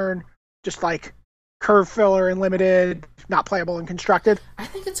end of turn. Just like curve filler in Limited, not playable in Constructed. I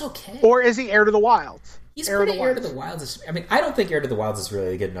think it's okay. Or is he Heir to the Wilds? He's pretty Heir to the Wilds. I mean, I don't think Heir to the Wilds is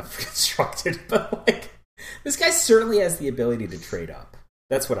really good enough for Constructed, but, like, this guy certainly has the ability to trade up.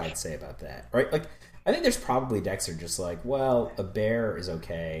 That's what I'd say about that, right? Like, I think there's probably decks that are just like, well, a bear is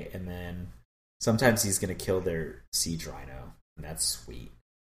okay, and then sometimes he's going to kill their Siege Rhino, and that's sweet.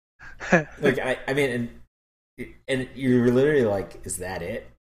 Like, I mean, and you're literally like, is that it?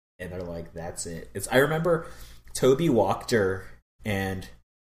 And they're like, that's it. I remember Toby Wachter, and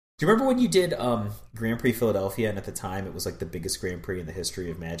do you remember when you did Grand Prix Philadelphia, and at the time it was like the biggest Grand Prix in the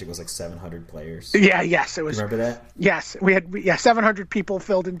history of Magic? It was like 700 players. Yes, it was. You remember that? Yes, we had 700 people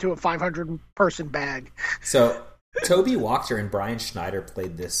filled into a 500-person bag. So Toby Wachter and Brian Schneider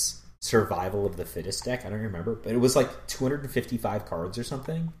played this Survival of the Fittest deck. I don't remember, but it was like 255 cards or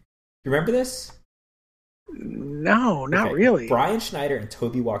something. You remember this? No, not really. Brian Schneider and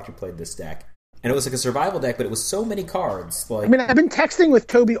Toby Wachter played this deck, and it was like a survival deck, but it was so many cards. Like, I mean, I've been texting with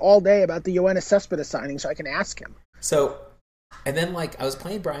Toby all day about the Yoenis Cespedes signing, so I can ask him. So, and then, like, I was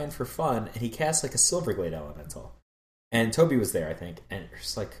playing Brian for fun, and he cast like a Silverglade Elemental, and Toby was there, I think, and it's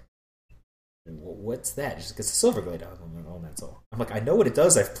just like, what's that? It's a Silverglade Elemental. I'm like, I know what it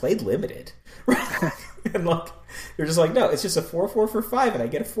does. I've played Limited, and like, they're just like, no, it's just a 4/4 for 5, and I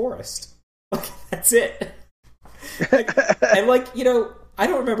get a forest. Like, that's it. And, like, you know, I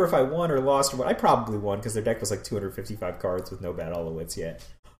don't remember if I won or lost or what. I probably won because their deck was like 255 cards with no Bad Olowitz yet.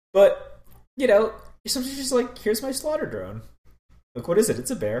 But, you know, sometimes just like, here's my Slaughter Drone. Look, what is it? It's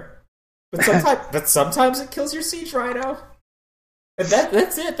a bear. But sometimes it kills your Siege Rhino. And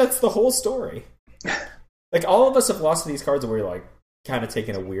that's it. That's the whole story. Like, all of us have lost to these cards where we're like kind of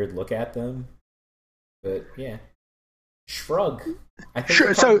taking a weird look at them. But yeah. Shrug. I think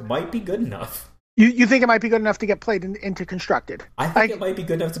the card might be good enough. You think it might be good enough to get played into Constructed? I think it might be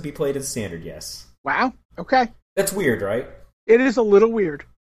good enough to be played in Standard, yes. Wow. Okay. That's weird, right? It is a little weird.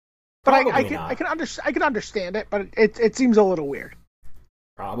 But I can understand it, but it seems a little weird.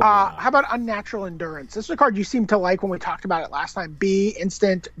 Probably not. How about Unnatural Endurance? This is a card you seemed to like when we talked about it last time. B,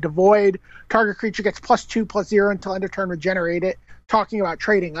 instant, devoid. Target creature gets +2/+0 until end of turn, regenerate it. Talking about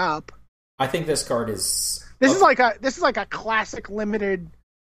trading up. I think this card is... This is like a classic Limited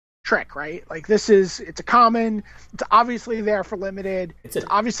trick, right? Like, it's a common. It's obviously there for Limited. It's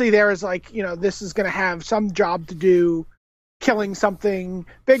obviously there as, like, you know, this is going to have some job to do, killing something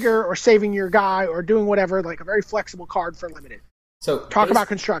bigger or saving your guy or doing whatever. Like, a very flexible card for Limited. So talk about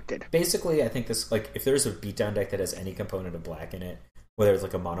Constructed. Basically, I think this, like, if there's a beatdown deck that has any component of black in it, whether it's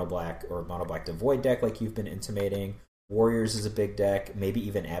like a mono black or mono black devoid deck, like you've been intimating, Warriors is a big deck, maybe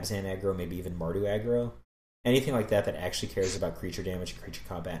even Abzan aggro, maybe even Mardu aggro. Anything like that actually cares about creature damage and creature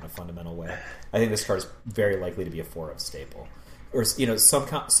combat in a fundamental way. I think this card is very likely to be a 4/of staple. Or, you know,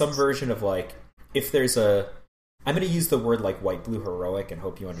 some version of, like, if there's a... I'm going to use the word, like, white-blue heroic and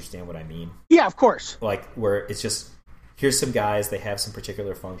hope you understand what I mean. Yeah, of course. Like, where it's just, here's some guys, they have some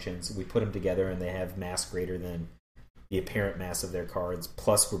particular functions, we put them together and they have mass greater than the apparent mass of their cards,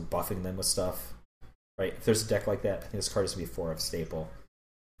 plus we're buffing them with stuff. Right? If there's a deck like that, I think this card is going to be a 4/of staple.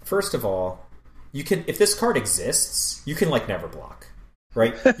 First of all, you can, if this card exists, you can, like, never block,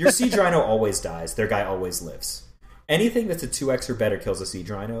 right? Your Siege Rhino always dies. Their guy always lives. Anything that's a 2x or better kills a Siege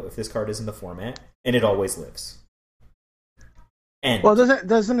Rhino if this card is in the format, and it always lives. And well,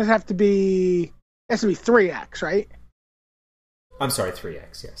 doesn't it have to be? It has to be 3x, right? I'm sorry,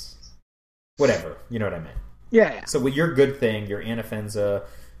 3x. Yes. Whatever. You know what I meant. Yeah. So with your good thing, your Anafenza,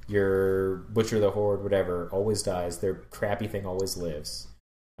 your Butcher the Horde, whatever, always dies. Their crappy thing always lives.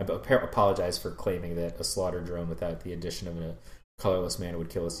 I apologize for claiming that a Slaughter Drone without the addition of a colorless mana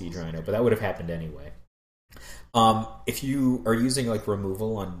would kill a Siege Rhino, but that would have happened anyway. If you are using, like,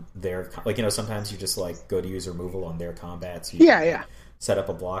 removal on their... Like, you know, sometimes you just, like, go to use removal on their combats. Yeah. set up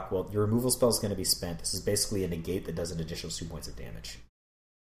a block. Well, your removal spell is going to be spent. This is basically a negate that does an additional 2 points of damage.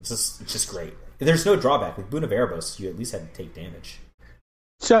 It's just great. There's no drawback. With Boon of Erebos, you at least had to take damage.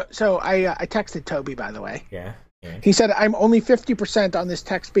 So I texted Toby, by the way. Yeah. He said, I'm only 50% on this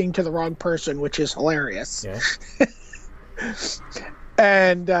text being to the wrong person, which is hilarious. Yeah.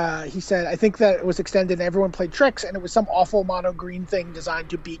 And he said, I think that it was extended and everyone played Tricks, and it was some awful mono green thing designed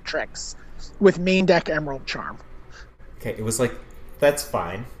to beat Tricks with main deck Emerald Charm. Okay, it was like, that's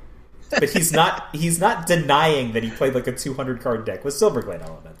fine. But he's not denying that he played like a 200 card deck with Silverglade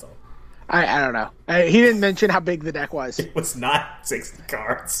Elemental. I don't know. He didn't mention how big the deck was. It was not 60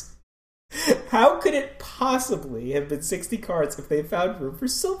 cards. How could it possibly have been 60 cards if they found room for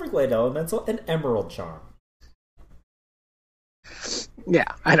Silverglade Elemental and Emerald Charm? Yeah,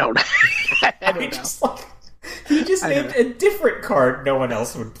 I don't know. I don't know. Just like, he just named a different card no one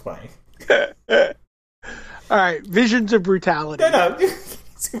else would play. All right, Visions of Brutality. No.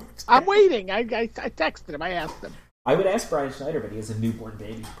 I'm waiting. I texted him. I asked him. I would ask Brian Schneider, but he has a newborn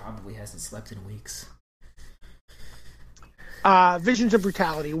baby. He probably hasn't slept in weeks. Visions of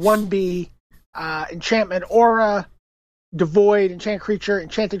Brutality. 1B, enchantment aura, devoid,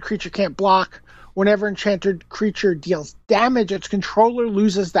 enchanted creature can't block. Whenever enchanted creature deals damage, its controller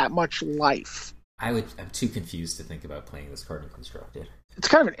loses that much life. I'm too confused to think about playing this card in Constructed. It's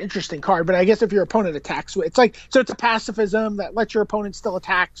kind of an interesting card, but I guess if your opponent attacks, it's a pacifism that lets your opponent still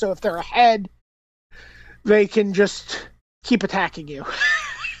attack. So if they're ahead, they can just keep attacking you.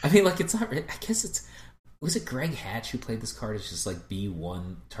 I mean, like, it's not. I guess it's. Was it Greg Hatch who played this card? It's just like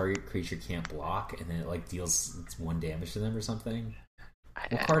B1 target creature can't block, and then it like deals 1 damage to them or something.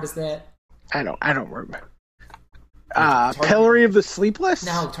 What card is that? I don't remember. Pillory of the Sleepless?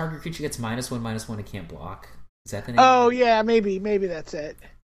 No, target creature gets -1/-1 and can't block. Is that the name? Oh yeah, maybe that's it.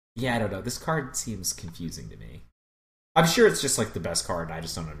 Yeah, I don't know. This card seems confusing to me. I'm sure it's just like the best card, and I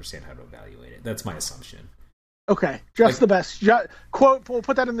just don't understand how to evaluate it. That's my assumption. Okay, just the best. Quote, we'll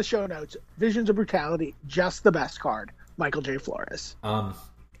put that in the show notes. Visions of Brutality, just the best card. Michael J. Flores.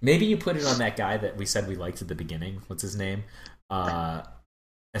 Maybe you put it on that guy that we said we liked at the beginning. What's his name?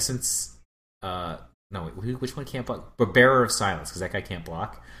 Essence. No, wait, which one can't block? But Bearer of Silence, because that guy can't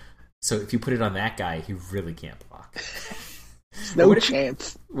block. So if you put it on that guy, he really can't block. No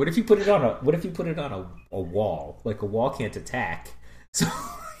chance. What if you put it on a wall? Like a wall can't attack. So.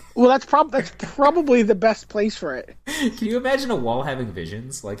 Well, that's probably the best place for it. Can you imagine a wall having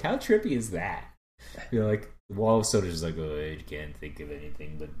visions? Like, how trippy is that? You're like, the wall of soda is like, oh, I can't think of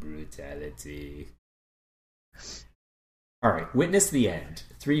anything but brutality. Alright, Witness the End.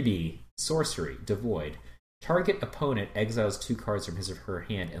 3B, Sorcery, Devoid. Target opponent exiles 2 cards from his or her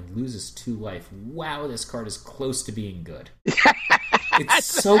hand and loses 2 life. Wow, this card is close to being good. It's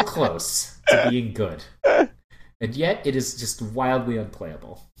so close to being good. And yet, it is just wildly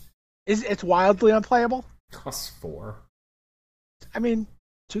unplayable. It's wildly unplayable? Costs 4. I mean,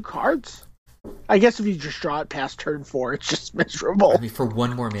 2 cards? I guess if you just draw it past turn 4, it's just miserable. I mean, for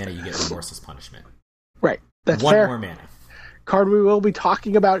 1 more mana, you get Remorseless Punishment. Right. That's 1 fair. more mana. Card we will be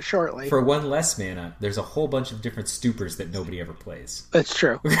talking about shortly. For 1 less mana, there's a whole bunch of different stupors that nobody ever plays. That's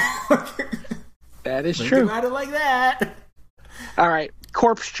true. That is Think true. about it like that. All right.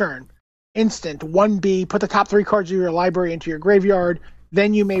 Corpse Churn. Instant. 1B. Put the top 3 cards of your library into your graveyard.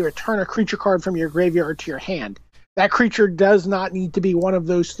 Then you may return a creature card from your graveyard to your hand. That creature does not need to be one of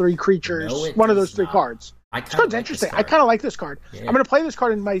those 3 creatures. No, one of those 3 cards. This card's interesting. I kind of like this card. Yeah. I'm going to play this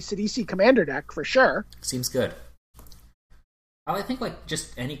card in my Sidisi Commander deck for sure. Seems good. I think like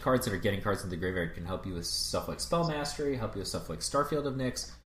just any cards that are getting cards in the graveyard can help you with stuff like Spell Mastery, help you with stuff like Starfield of Nyx,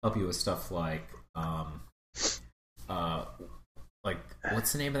 help you with stuff like what's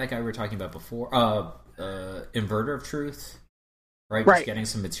the name of that guy we were talking about before? Inverter of Truth. Right? Just getting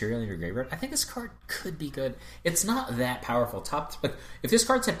some material in your graveyard. I think this card could be good. It's not that powerful. If this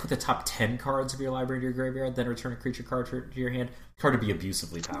card said put the top 10 cards of your library into your graveyard, then return a creature card to your hand, the card would be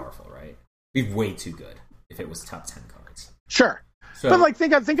abusively powerful, right? It'd be way too good if it was top 10 cards. Sure. So, but like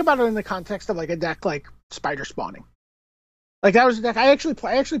think about it in the context of like a deck like Spider Spawning. Like that was a deck I actually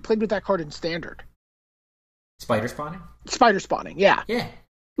played with that card in Standard. Spider Spawning? Spider Spawning, yeah. Yeah.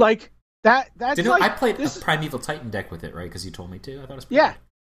 Like that's like I played a Primeval Titan deck with it, right? Because you told me to. I thought it was pretty good.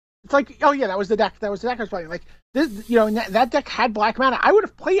 It's like, oh yeah, that was the deck I was playing. Like this, that deck had black mana. I would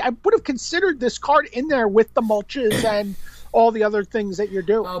have considered this card in there with the mulches and all the other things that you're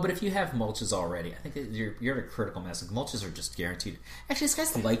doing. Oh, but if you have mulches already, I think that you're at a critical mass. Like, mulches are just guaranteed. Actually, this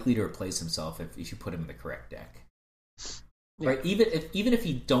guy's likely to replace himself if you put him in the correct deck. Yeah. Right? Even if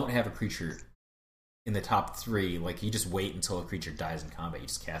you don't have a creature in the top 3, like you just wait until a creature dies in combat, you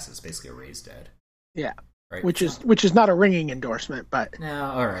just cast it. It's basically a raise dead. Yeah. Right? which is not a ringing endorsement, but no,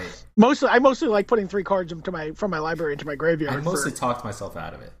 all right. I mostly like putting 3 cards from my library into my graveyard. I mostly talked myself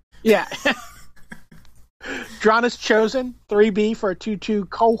out of it. Yeah. Drana's Chosen, 3B for a 2/2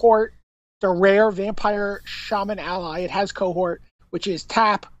 cohort. The rare vampire shaman ally. It has cohort, which is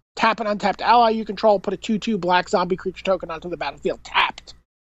tap an untapped ally you control, put a 2/2 black zombie creature token onto the battlefield tapped.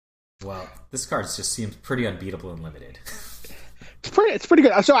 Well, this card just seems pretty unbeatable and limited. It's pretty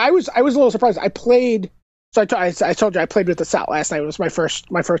good. So I was a little surprised. I played. So I told you I played with the set last night. It was my first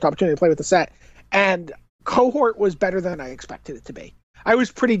opportunity to play with the set, and cohort was better than I expected it to be. I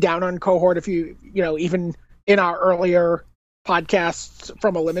was pretty down on cohort. If even in our earlier podcasts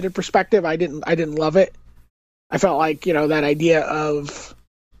from a limited perspective, I didn't love it. I felt like that idea of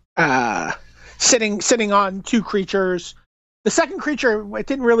sitting on 2 creatures. The second creature, it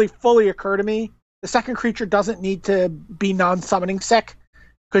didn't really fully occur to me. The second creature doesn't need to be non-summoning sick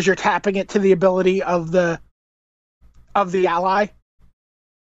because you're tapping it to the ability of the ally.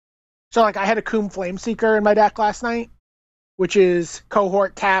 So like I had a Coom Flameseeker in my deck last night, which is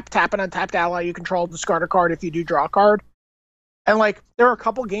cohort tap an untapped ally you control, discard a card if you do draw a card. And like there were a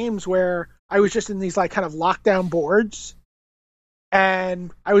couple games where I was just in these like kind of lockdown boards,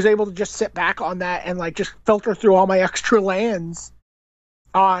 and I was able to just sit back on that and like just filter through all my extra lands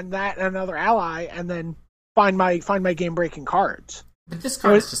on that and another ally, and then find my game breaking cards. But this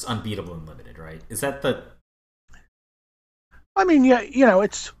card is just unbeatable and limited, right? Is that the? I mean, yeah,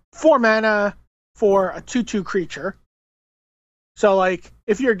 it's 4 mana for a 2/2 creature. So like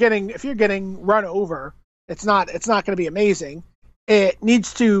if you're getting run over, it's not going to be amazing. It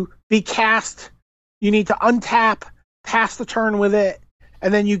needs to be cast. You need to untap, pass the turn with it,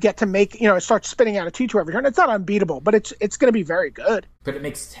 and then you get to make, it starts spitting out a 2/2 every turn. It's not unbeatable, but it's going to be very good. But it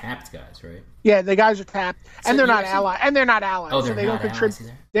makes tapped guys, right? Yeah, the guys are tapped, and they're not allies. And they're not allies. Oh, they don't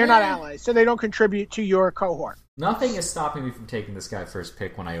contribute. They're not allies, so they don't contribute to your cohort. Nothing is stopping me from taking this guy first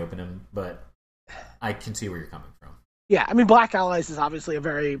pick when I open him, but I can see where you're coming from. Yeah, I mean, Black Allies is obviously a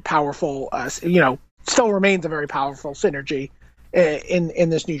very powerful, still remains a very powerful synergy in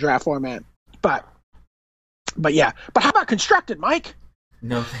this new draft format. But yeah. But how about Constructed, Mike?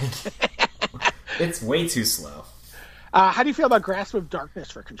 No, thank you. It's way too slow. How do you feel about Grasp of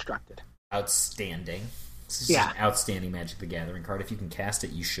Darkness for Constructed? Outstanding. This is just an outstanding Magic the Gathering card. If you can cast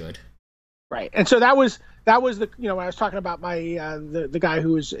it, you should. Right, and so that was the when I was talking about my the guy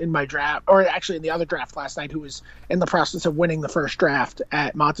who was in my draft, or actually in the other draft last night, who was in the process of winning the first draft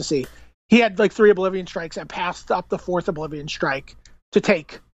at Montesey. He had like 3 Oblivion Strikes and passed up the 4th Oblivion Strike to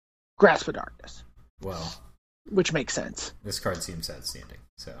take Grasp of Darkness. Well, which makes sense. This card seems outstanding,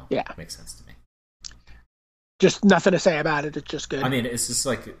 so yeah, it makes sense to me. Just nothing to say about it. It's just good. I mean, it's just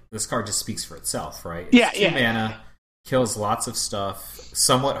like this card just speaks for itself, right? It's 2 mana, kills lots of stuff.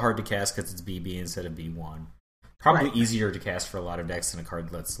 Somewhat hard to cast because it's BB instead of B1. Probably easier to cast for a lot of decks than a card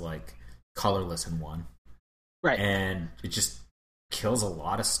that's like colorless in 1. Right. And it just kills a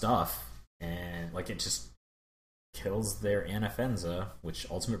lot of stuff, and like it just kills their Anafenza, which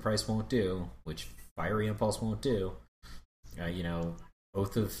Ultimate Price won't do, which Fiery Impulse won't do.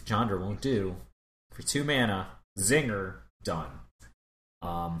 Oath of Chandra won't do. For 2 mana, Zinger, done.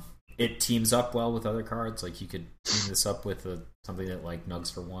 It teams up well with other cards. Like you could team this up with something that like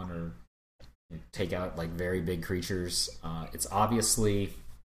Nugs for 1, or take out like very big creatures. It's obviously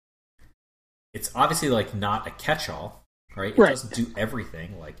like not a catch-all, right? It doesn't do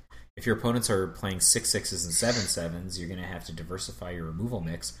everything. Like if your opponents are playing 6/6s and 7/7s, you're going to have to diversify your removal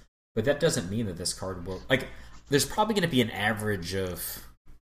mix. But that doesn't mean that this card will like. There's probably going to be an average of,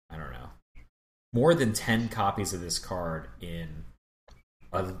 I don't know, more than 10 copies of this card in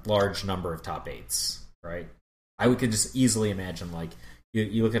a large number of top 8s, right? I could just easily imagine, like,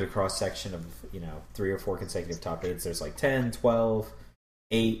 you look at a cross-section of, 3 or 4 consecutive top 8s, there's like 10, 12,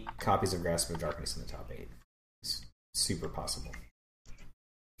 8 copies of Grasp of Darkness in the top 8. It's super possible.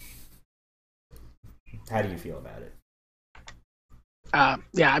 How do you feel about it?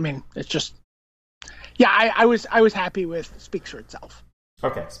 Yeah, I mean, it's just... Yeah, I was happy with Speaks for Itself.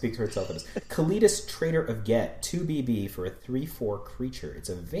 Okay, speaks for itself. It is. Kalidas, Trader of Get, 2/BB for a 3/4 creature. It's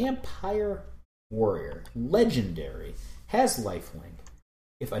a vampire warrior, legendary, has lifelink.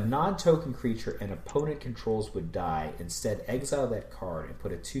 If a non-token creature an opponent controls would die, instead exile that card and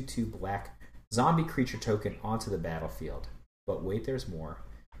put a 2/2 black zombie creature token onto the battlefield. But wait, there's more.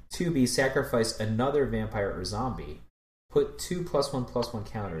 2B, sacrifice another vampire or zombie. Put 2 +1/+1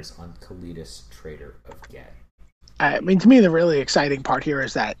 counters on Kalidas, Trader of Get. I mean, to me, the really exciting part here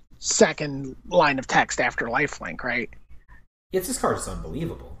is that second line of text after lifelink, right? Yes, this card is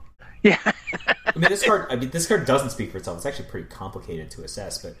unbelievable. Yeah. This card doesn't speak for itself. It's actually pretty complicated to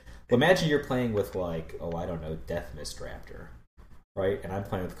assess, but imagine you're playing with like, oh, I don't know, Death Mist Raptor, right? And I'm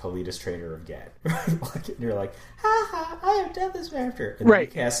playing with Kalitas Trader of Get, right? And you're like, ha ha, I have Death Mist Raptor, and then you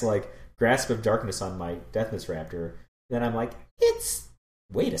cast like Grasp of Darkness on my Death Mist Raptor. Then I'm like,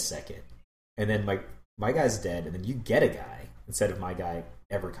 wait a second, and then my guy's dead, and then you get a guy instead of my guy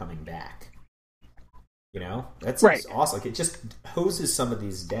ever coming back. You know, that's awesome. Like, it just hoses some of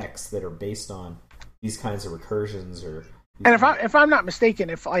these decks that are based on these kinds of recursions. And if I'm not mistaken,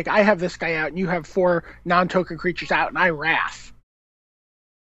 if like I have this guy out and you have 4 non-token creatures out and I Wrath,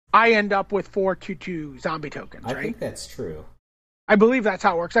 I end up with 4 2/2 zombie tokens. Right? I think that's true. I believe that's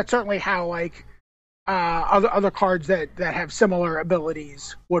how it works. That's certainly how like other cards that have similar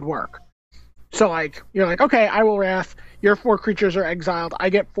abilities would work. So like you're like, okay, I will Wrath. Your 4 creatures are exiled. I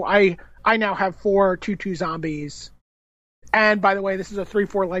get 4. I now have 4 2/2 zombies. And by the way, this is a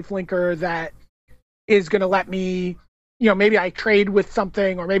 3/4 lifelinker that is going to let me, maybe I trade with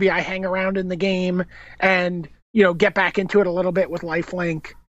something, or maybe I hang around in the game and, get back into it a little bit with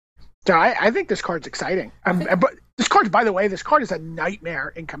lifelink. So I think this card's exciting. But this card, by the way, this card is a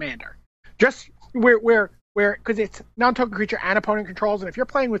nightmare in Commander. Just where because it's non-token creature and opponent controls, and if you're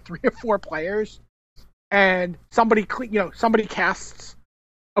playing with 3 or 4 players and somebody casts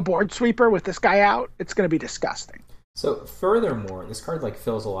a board sweeper with this guy out, it's going to be disgusting. So, furthermore, this card like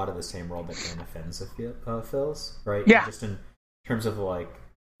fills a lot of the same role that Anafenza fills, right? Yeah. Just in terms of like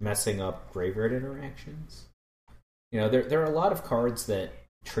messing up graveyard interactions. There are a lot of cards that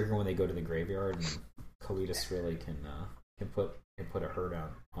trigger when they go to the graveyard, and Kalitas really can put a hurt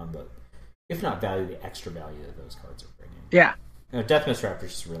on the, if not value, the extra value that those cards are bringing. Yeah. Death Mist Raptor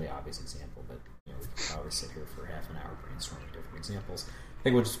is just a really obvious example, but we could probably sit here for half an hour brainstorming different examples. I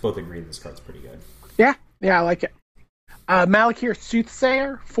think we'll just both agree that this card's pretty good. Yeah, I like it. Malakir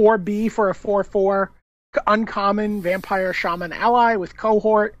Soothsayer, 4B for a 4/4, uncommon vampire shaman ally with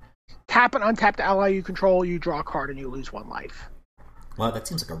cohort. Tap an untapped ally you control, you draw a card, and you lose 1 life. Well, that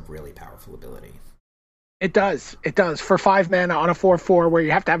seems like a really powerful ability. It does. For 5 mana on a 4/4 where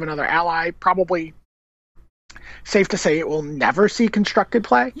you have to have another ally, probably safe to say it will never see constructed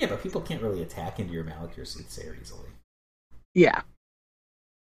play. Yeah, but people can't really attack into your Malakir Soothsayer easily. Yeah.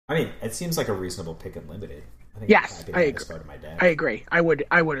 I mean, it seems like a reasonable pick and limited. I think yes, I agree. Part of my deck. I agree. I would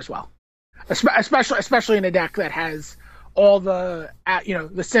as well. Especially in a deck that has all the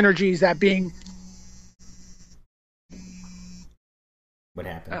the synergies that being. What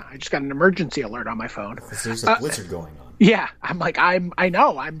happened? I just got an emergency alert on my phone. There's a blizzard going on. Yeah, I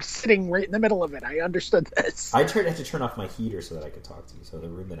know. I'm sitting right in the middle of it. I understood this. I had to turn off my heater so that I could talk to you. So the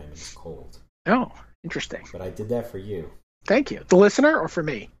room that I'm in is cold. Oh, interesting. But I did that for you. Thank you. The listener or for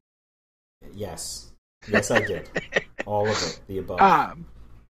me? Yes, I did. All of it, the above.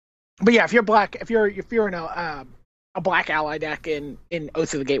 But yeah, if you're in a black ally deck in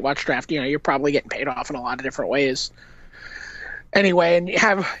Oath of the Gatewatch draft, you're probably getting paid off in a lot of different ways. Anyway, and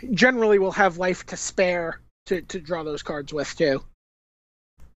will have life to spare to draw those cards with too.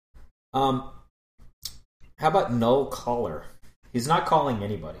 How about Null Caller? He's not calling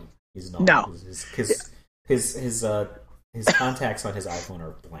anybody. He's null. No. His contacts on his iPhone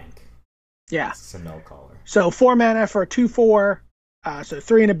are blank. Yeah. It's a Null Caller. So 4 mana for a 2/4, so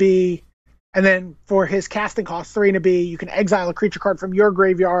 3 and a B. And then for his casting cost, 3 and a B, you can exile a creature card from your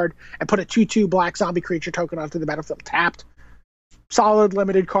graveyard and put a 2/2 black zombie creature token onto the battlefield tapped. Solid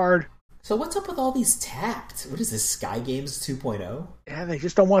limited card. So what's up with all these tapped? What is this, Sky Games 2.0? Yeah, they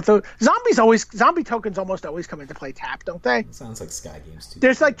just don't want those. Zombie tokens almost always come into play tapped, don't they? It sounds like Sky Games 2.0.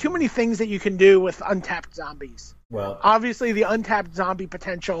 There's like too many things that you can do with untapped zombies. Well, obviously the untapped zombie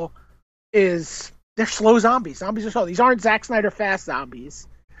potential is they're slow zombies. Zombies are slow. These aren't Zack Snyder fast zombies.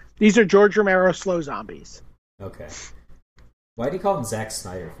 These are George Romero slow zombies. Okay. Why do you call them Zack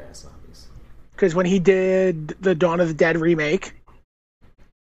Snyder fast zombies? Because when he did the Dawn of the Dead remake,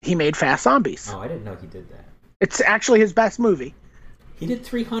 he made fast zombies. Oh, I didn't know he did that. It's actually his best movie. He did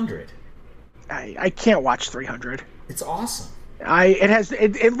 300. I can't watch 300. It's awesome.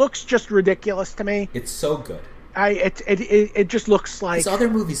 It looks just ridiculous to me. It's so good. It just looks like his other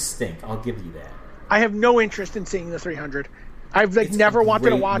movies stink. I'll give you that. I have no interest in seeing the 300. I've never wanted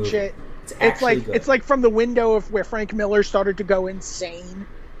to watch movie. it. Good. It's like from the window of where Frank Miller started to go insane.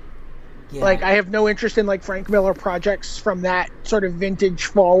 Yeah. Like I have no interest in like Frank Miller projects from that sort of vintage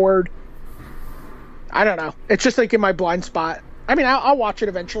forward. I don't know. It's just like in my blind spot. I mean, I'll watch it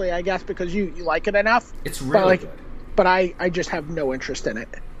eventually, I guess, because you like it enough. It's really good. But I just have no interest in it.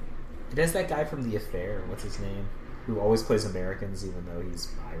 It has that guy from The Affair. What's his name? Who always plays Americans even though he's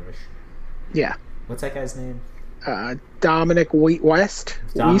Irish. Yeah. What's that guy's name? Dominic West.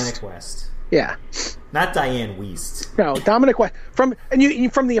 Dominic West. Yeah. Not Diane Weist. No, Dominic West. From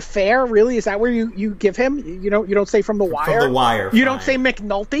The Affair, really? Is that where you give him? You don't say From The Wire? From The Wire. You don't say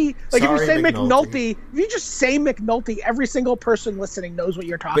McNulty? Like, Sorry, if you say McNulty. if you just say McNulty, every single person listening knows what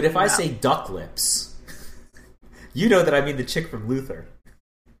you're talking about. But if I say Duck Lips, you know that I mean the chick from Luther.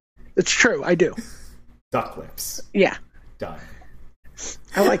 It's true, I do. Duck Lips. Yeah. Done.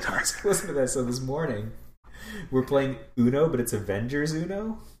 I like her. Listen to that. So this morning, we're playing Uno, but it's Avengers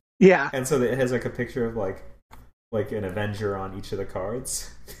Uno. Yeah. And so it has like a picture of like an Avenger on each of the cards.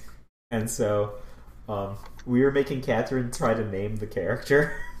 And so we were making Catherine try to name the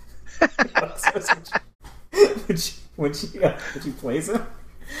character. when she plays him.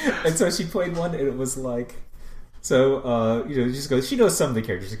 And so she played one, and it was like, so she just goes, she knows some of the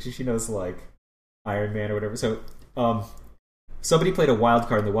characters. She knows like Iron Man or whatever. So somebody played a wild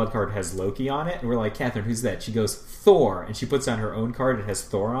card, and the wild card has Loki on it, and we're like, Catherine, who's that? She goes, Thor, and she puts on her own card, and it has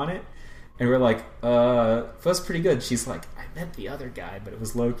Thor on it, and we're like, that's pretty good. She's like, I meant the other guy, but it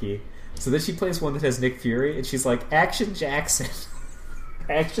was Loki. So then she plays one that has Nick Fury, and she's like, Action Jackson.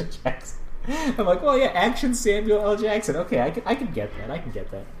 Action Jackson. I'm like, well, yeah, Action Samuel L. Jackson. Okay, I can get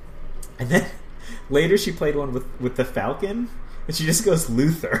that. And then later she played one with the Falcon, and she just goes,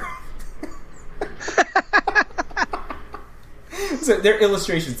 Luther. So they're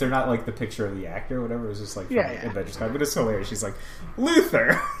illustrations. They're not like the picture of the actor or whatever. It was just like Avengers card. But it's hilarious. She's like,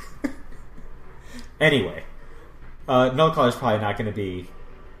 Luther. Anyway, Null Collar is probably not going to be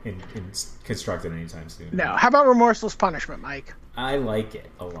in constructed anytime soon. No. How about Remorseless Punishment, Mike? I like it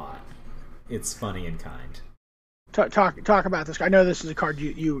a lot. It's funny and kind. Talk about this. I know this is a card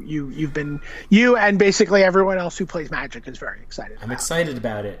you've been, you and basically everyone else who plays Magic is very excited about. I'm excited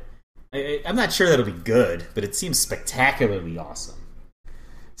about it. I'm not sure that it'll be good, but it seems spectacularly awesome.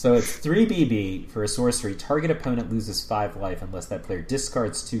 So it's 3 BB for a sorcery. Target opponent loses 5 life unless that player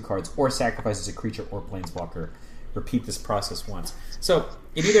discards 2 cards or sacrifices a creature or planeswalker. Repeat this process once. So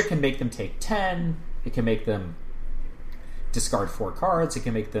it either can make them take 10, it can make them discard 4 cards, it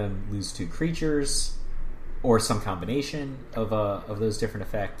can make them lose 2 creatures, or some combination of those different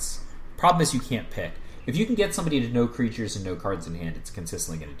effects. Problem is you can't pick. If you can get somebody to no creatures and no cards in hand, it's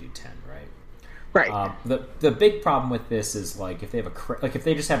consistently going to do 10, right? Right. The big problem with this is like if they have if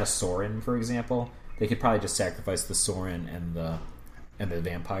they just have a Sorin, for example, they could probably just sacrifice the Sorin and the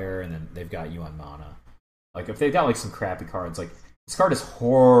vampire, and then they've got you on mana. Like if they've got like some crappy cards, like this card is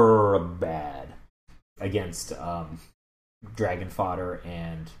horrible bad against Dragon Fodder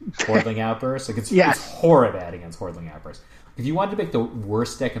and Hordeling Outburst. Like it's horrible bad against Hordeling Outburst. If you wanted to make the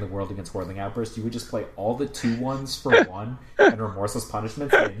worst deck in the world against Hordeling Outburst, you would just play all the 2/1s for 1 and Remorseless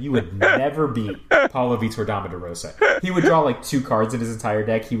Punishments, and you would never beat Paulo Vitor Dama de Rosa. He would draw like 2 cards in his entire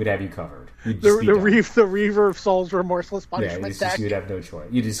deck. He would have you covered. The Reaver of Souls Remorseless Punishment deck. You would have no choice.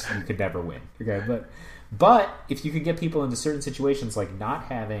 You could never win. Okay, but if you could get people into certain situations, like not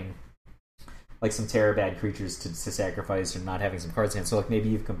having like some Terrabad creatures to sacrifice, or not having some cards in hand, so like maybe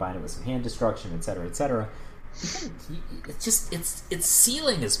you've combined it with some hand destruction, etc., etc. Its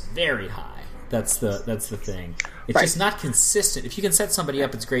ceiling is very high. That's the thing. It's just not consistent. If you can set somebody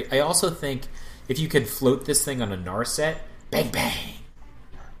up, it's great. I also think if you could float this thing on a Narset, bang bang.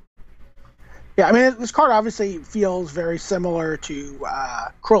 Yeah, I mean this card obviously feels very similar to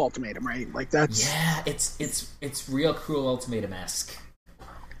Cruel Ultimatum, right? Like that's it's real Cruel Ultimatum-esque.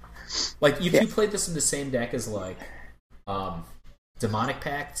 Like if you played this in the same deck as like Demonic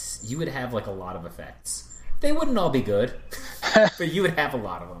Pact, you would have like a lot of effects. They wouldn't all be good, but you would have a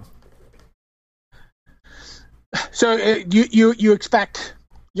lot of them. So you expect,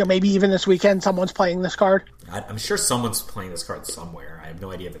 maybe even this weekend someone's playing this card? I'm sure someone's playing this card somewhere. I have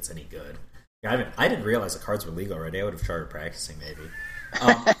no idea if it's any good. I didn't realize the cards were legal already. I would have started practicing maybe.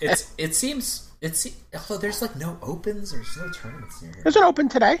 It seems there's like no opens, there's no tournaments near here. There's an open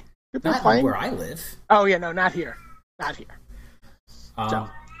today. People not playing where I live. Oh yeah, no, not here.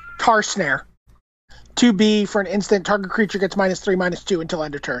 Tar Snare. 2B for an instant, target creature gets -3/-2 until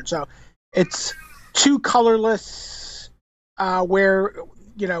end of turn. So it's 2 colorless, where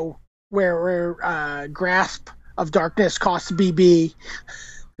Grasp of Darkness costs BB.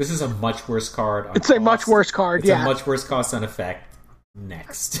 This is a much worse card. It's a much worse card. It's a much worse cost on effect.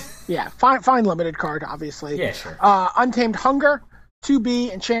 Next. Yeah, fine limited card, obviously. Yeah, sure. Untamed Hunger,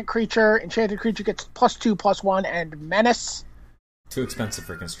 2B, enchant creature. Enchanted creature gets +2/+1 and menace. Too expensive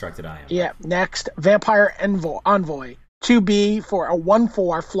for constructed IM. Yeah, next, Vampire Envoy. 2B for a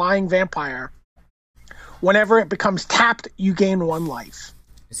 1/4 flying vampire. Whenever it becomes tapped, you gain 1 life.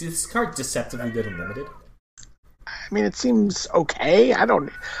 Is this card deceptively good and limited? I mean, it seems okay. I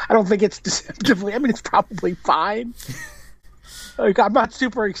don't think it's deceptively. I mean, it's probably fine. Like, I'm not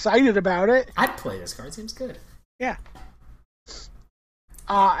super excited about it. I'd play this card. It seems good. Yeah.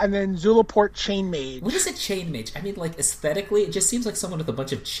 And then Zulaport Chain Mage. What is a chain mage? I mean, like, aesthetically, it just seems like someone with a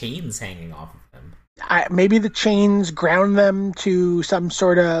bunch of chains hanging off of them. Maybe the chains ground them to some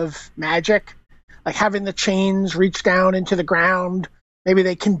sort of magic, like having the chains reach down into the ground. Maybe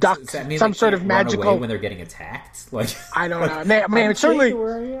they conduct some sort of magical. Run away when they're getting attacked. Like I don't know. Man, it's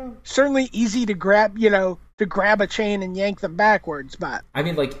certainly easy to grab. To grab a chain and yank them backwards. But I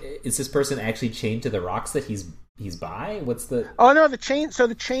mean, like, is this person actually chained to the rocks that he's by? What's the? Oh no, the chain. So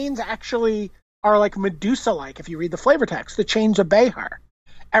the chains actually are like Medusa-like. If you read the flavor text, the chains obey her.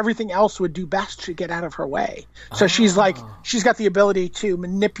 Everything else would do best to get out of her way. So she's got the ability to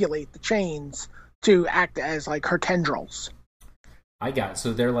manipulate the chains to act as like her tendrils. I got it.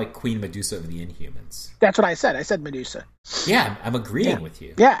 So they're like Queen Medusa of the Inhumans. That's what I said. I said Medusa. Yeah, I'm agreeing with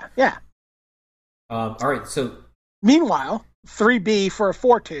you. Yeah. All right, so... Meanwhile, 3B for a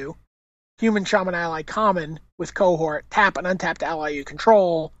 4/2, Human Shaman Ally Common with Cohort, tap an untapped ally you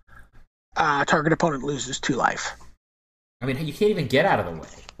control, target opponent loses 2 life. I mean, you can't even get out of the way.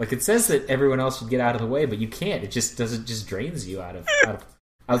 Like, it says that everyone else should get out of the way, but you can't. It just drains you out of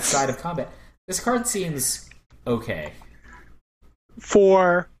outside of combat. This card seems okay.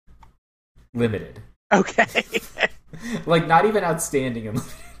 For limited. Okay. Like, not even outstanding and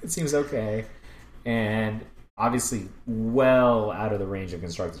limited. It seems okay. And obviously well out of the range of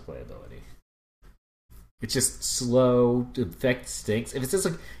Constructor's playability. It's just slow, the effect stinks. If it says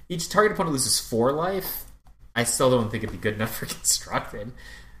like each target opponent loses 4 life, I still don't think it'd be good enough for Constructed.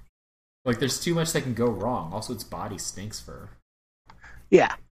 Like, there's too much that can go wrong. Also, its body stinks for.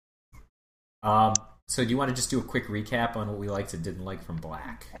 Yeah. So do you want to just do a quick recap on what we liked and didn't like from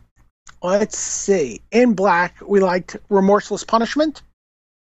Black? Let's see. In Black, we liked Remorseless Punishment.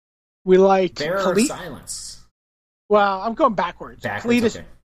 We liked Bearer of Silence. Well, I'm going backwards. Okay.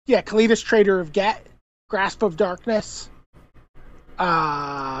 Yeah, Kalitas, Trader of Get, Grasp of Darkness.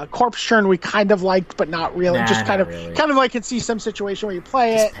 Corpse Churn we kind of liked, but not really. Kind of like could see some situation where you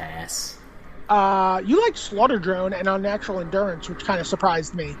play just it. Pass. You liked Slaughter Drone and Unnatural Endurance, which kind of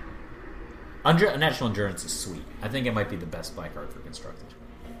surprised me. Unnatural Endurance is sweet. I think it might be the best Black card for Constructed.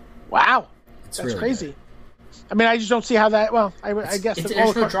 Wow, that's really crazy. Good. I mean, I just don't see how that. Well, I guess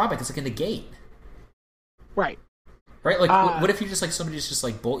there's no drawback. It's like a negate, right? Like, what if you just like somebody just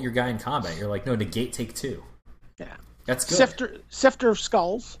like bolt your guy in combat? You're like, no, negate, take 2. Yeah, that's good. Sifter of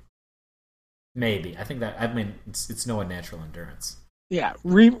Skulls. Maybe I think that. I mean, it's no Unnatural Endurance. Yeah,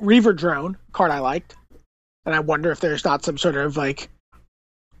 Reaver Drone card I liked, and I wonder if there's not some sort of like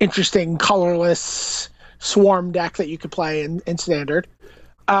interesting colorless swarm deck that you could play in Standard.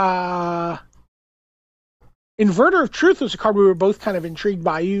 Inverter of Truth was a card we were both kind of intrigued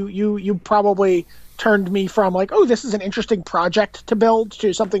by. You probably turned me from like, oh, this is an interesting project to build,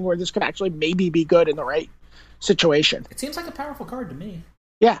 to something where this could actually maybe be good in the right situation. It seems like a powerful card to me.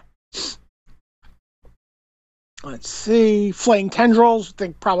 Yeah. Let's see. Flaying Tendrils, I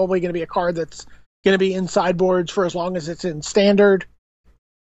think probably going to be a card that's going to be in sideboards for as long as it's in Standard.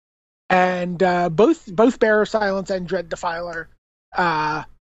 And both Bearer of Silence and Dread Defiler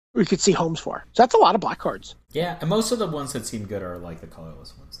we could see homes for. So that's a lot of Black cards. Yeah, and most of the ones that seem good are like the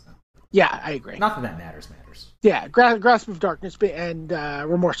colorless ones, though. Yeah, I agree. Not that matters. Yeah, Grasp of Darkness and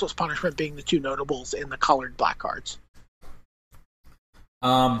Remorseless Punishment being the 2 notables in the colored Black cards.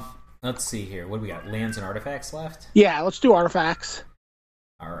 Let's see here. What do we got? Lands and artifacts left? Yeah, let's do artifacts.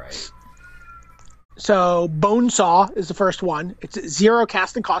 All right. So Bonesaw is the first one. It's 0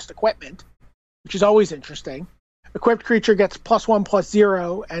 casting cost equipment, which is always interesting. Equipped creature gets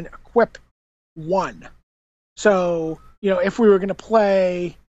 +1/+0 and equip 1. So, if we were going to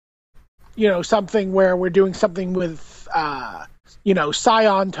play, something where we're doing something with,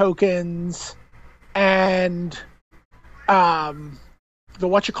 Scion tokens and the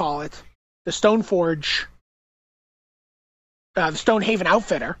Stoneforge, the Stonehaven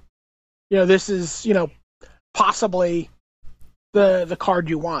Outfitter. This is, possibly the card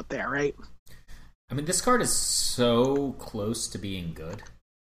you want there, right? I mean, this card is so close to being good.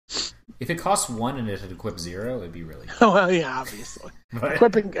 If it costs 1 and it had equip 0, it'd be really good. Oh, well, yeah, obviously.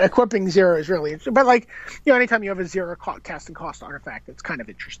 Equipping 0 is really interesting. But, anytime you have a 0 casting cost artifact, it's kind of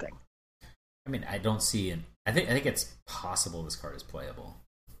interesting. I mean, I don't see I think it's possible this card is playable.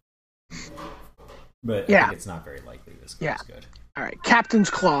 But I think it's not very likely this card is good. All right, Captain's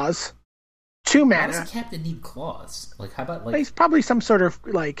Claws. 2 mana. Why does the captain need claws? Like, how about He's probably some sort of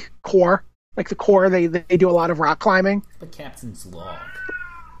core. Like the core, they do a lot of rock climbing. But Captain's Log.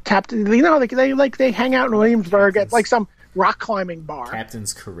 Captain, they hang out in Williamsburg at some rock climbing bar.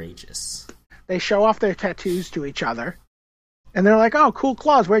 Captain's Courageous. They show off their tattoos to each other. And they're like, "Oh, cool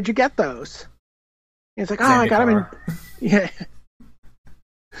claws. Where'd you get those?" And it's like, "Oh, I got them in." Yeah.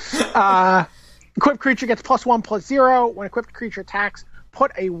 Equipped creature gets +1/+0. When equipped creature attacks,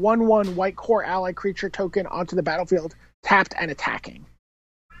 put a 1/1 white core allied creature token onto the battlefield, tapped and attacking.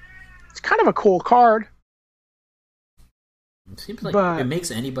 It's kind of a cool card. It seems like it makes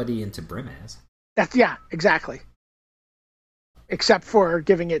anybody into Brimaz. Yeah, exactly. Except for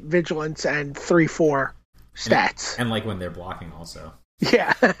giving it vigilance and 3/4 stats. And like when they're blocking also.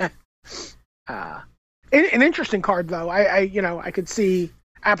 Yeah. An interesting card though. I could see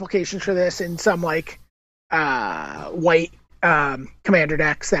applications for this in some like white commander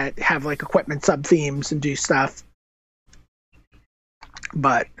decks that have like equipment sub themes and do stuff.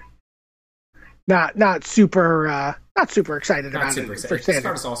 But not super excited about it. This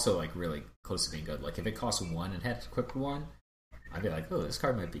card is also like really close to being good. Like if it costs 1 and had to equip 1, I'd be like, oh, this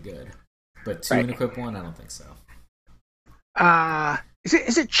card might be good. But 2 and equip 1, I don't think so.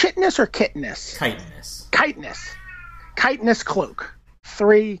 Is it Chitness or Kitness? Chitinous Cloak.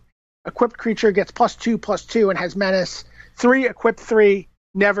 3 equipped creature gets +2/+2 and has menace. 3 equipped 3.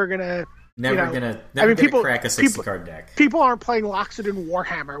 Never gonna crack a 60 card deck. People aren't playing Loxodon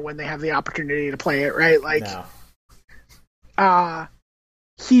Warhammer when they have the opportunity to play it, right? Like, no.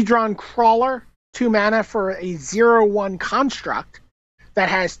 Hedron Crawler, 2 mana for a 0/1 construct that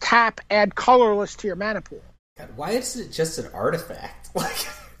has tap, add colorless to your mana pool. God, why is it just an artifact? Like,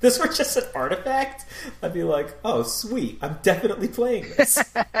 if this were just an artifact, I'd be like, oh, sweet, I'm definitely playing this.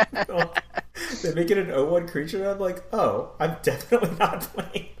 They make it an 0/1 creature, and I'm like, oh, I'm definitely not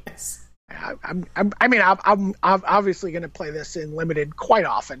playing this. I'm obviously going to play this in limited quite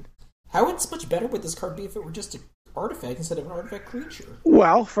often. How would much better would this card be if it were just an artifact instead of an artifact creature?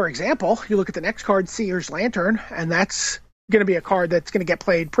 Well, for example, you look at the next card, Seer's Lantern, and that's going to be a card that's going to get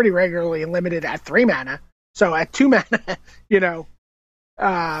played pretty regularly and limited at 3 mana. So at 2 mana,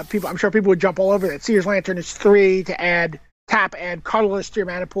 I'm sure people would jump all over that. Seer's Lantern is 3 to add colorless to your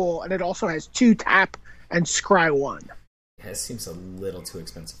mana pool, and it also has 2 tap and scry 1. It seems a little too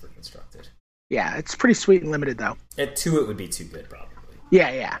expensive for constructed. Yeah, it's pretty sweet and limited though. At 2, it would be too good, probably.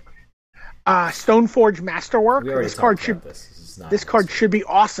 Yeah. Stoneforge Masterwork. This card should be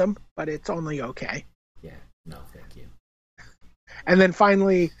awesome, but it's only okay. Yeah, no, thank you. And then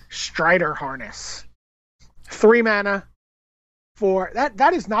finally, Strider Harness. 3 mana for that.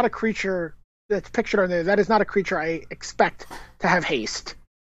 That is not a creature that's pictured on there. That is not a creature I expect to have haste.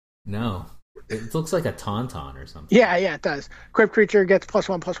 No. It looks like a Tauntaun or something. Yeah, it does. Equipped creature gets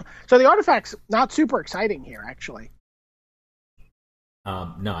 +1/+1. So the artifact's not super exciting here, actually.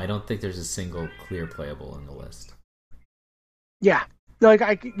 No, I don't think there's a single clear playable in the list. Yeah, like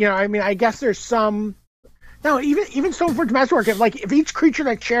I guess there's some. No, even Stoneforge Masterwork. If each creature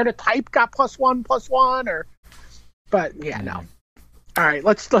that shared a type got +1/+1, or. But yeah, no. All right,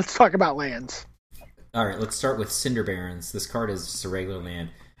 let's talk about lands. All right, let's start with Cinder Barons. This card is just a regular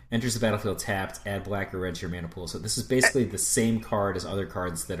land. Enters the battlefield tapped, add black or red to your mana pool. So this is basically the same card as other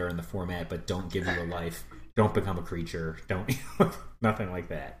cards that are in the format, but don't give you a life. Don't become a creature. Don't nothing like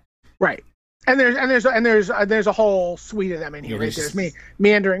that. Right. And there's a whole suite of them in here. Right? There's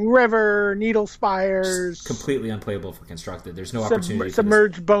Meandering River, Needle Spires. Completely unplayable for constructed. There's no opportunity.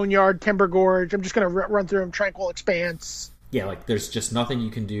 Submerged Boneyard, Timber Gorge. I'm just going to run through them. Tranquil Expanse. Yeah, like there's just nothing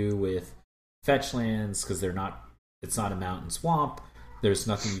you can do with fetch lands because they're not. It's not a mountain swamp. There's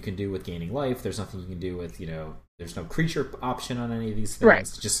nothing you can do with gaining life. There's nothing you can do with There's no creature option on any of these things.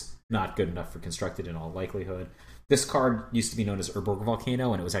 Right. Just not good enough for constructed in all likelihood. This card used to be known as Urborg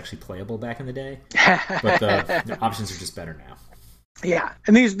Volcano, and it was actually playable back in the day. But the options are just better now. Yeah,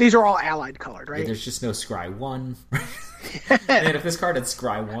 and these are all allied colored, right? Yeah, there's just no Scry 1. And if this card had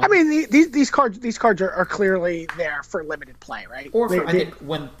Scry 1... I mean, these cards are clearly there for limited play, right? Or I think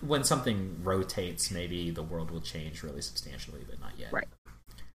when something rotates, maybe the world will change really substantially, but not yet. Right.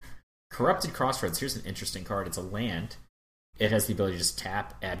 Corrupted Crossroads. Here's an interesting card. It's a land. It has the ability to just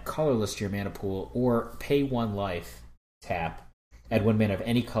tap, add colorless to your mana pool, or pay 1 life, tap, add 1 mana of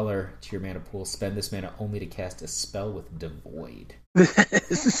any color to your mana pool, spend this mana only to cast a spell with Devoid.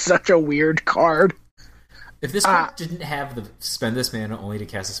 This is such a weird card. If this card didn't have the spend this mana only to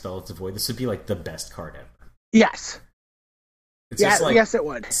cast a spell with Devoid, this would be like the best card ever. Yes. It's just like yes, it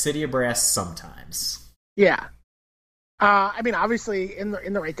would. City of Brass sometimes. Yeah. I mean, obviously, in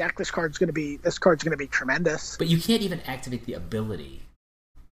the right deck, this card's going to be tremendous. But you can't even activate the ability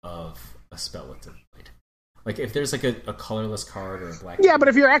of a spell with Devoid. Like if there's like a colorless card or a black. Yeah, but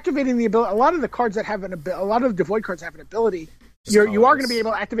if you're activating the ability, a lot of the cards that have a lot of Devoid cards have an ability. You are going to be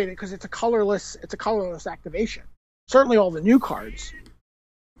able to activate it because it's a colorless activation. Certainly, all the new cards.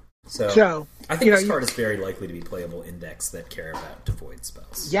 So I think this card is very likely to be playable in decks that care about devoid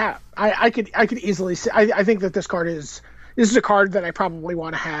spells. Yeah, I could easily see. I think that this is a card that I probably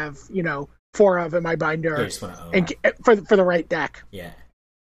want to have 4 of in my binder. Yeah, just want to own. And for the right deck. Yeah,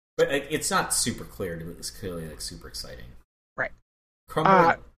 but it's not super clear. It's clearly super exciting. Right.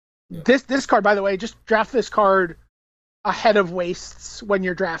 This card, by the way, just draft this card ahead of Wastes when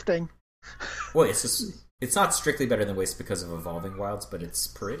you're drafting. Well, it's not strictly better than Waste because of Evolving Wilds, but it's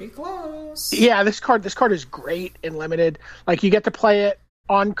pretty close. Yeah, this card is great in Limited. Like, you get to play it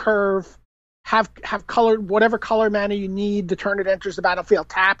on curve, have colored whatever color mana you need the turn it enters the battlefield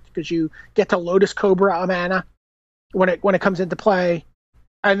tapped, because you get to Lotus Cobra a mana when it comes into play,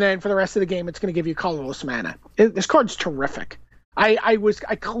 and then for the rest of the game it's going to give you colorless mana. This card's terrific. I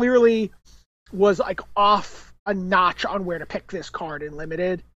clearly was like off a notch on where to pick this card in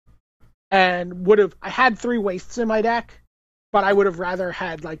Limited, and I had 3 Wastes in my deck, but I would have rather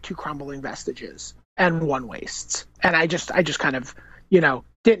had like 2 Crumbling Vestiges and 1 Wastes, and I just kind of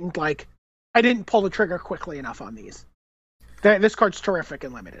didn't pull the trigger quickly enough on these. This card's terrific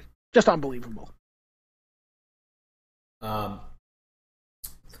in Limited, just unbelievable. The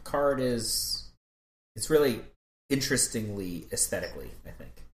card it's really interesting aesthetically, I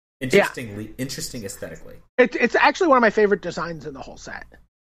think. Interesting aesthetically. It's actually one of my favorite designs in the whole set.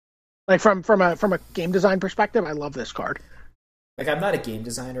 Like from a game design perspective, I love this card. Like, I'm not a game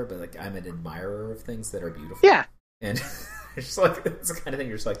designer, but like I'm an admirer of things that are beautiful. Yeah. And it's just like it's the kind of thing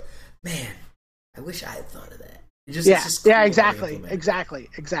you're just like, man, I wish I had thought of that. It's just cool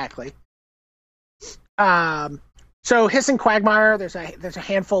exactly. So Hissing Quagmire, there's a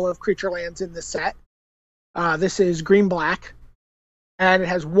handful of creature lands in this set. This is green-black, and it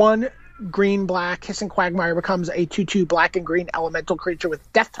has 1 green-black. Hissing Quagmire becomes a 2/2 black and green elemental creature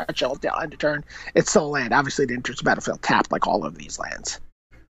with Death Touch at end of turn. It's still a land. Obviously, it enters the battlefield tapped like all of these lands.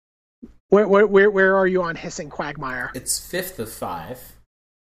 Where are you on Hissing Quagmire? It's 5th of 5,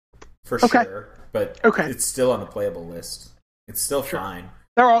 for sure, but it's still on the playable list. It's still fine.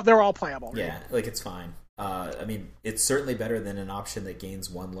 They're all playable. Right? Yeah, like it's fine. I mean, it's certainly better than an option that gains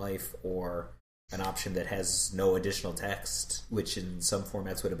 1 life or an option that has no additional text, which in some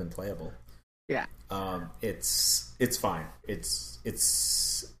formats would have been playable. Yeah. It's fine.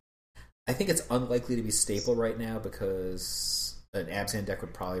 I think it's unlikely to be staple right now because an Abzan deck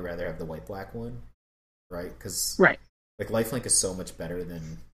would probably rather have the white-black one, right? Because like Lifelink is so much better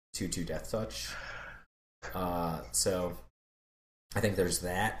than 2/2 Death Touch. So I think there's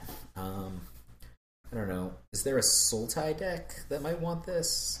that. I don't know. Is there a Sultai deck that might want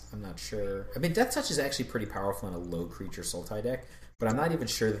this? I'm not sure. I mean, Death Touch is actually pretty powerful in a low creature Sultai deck, but I'm not even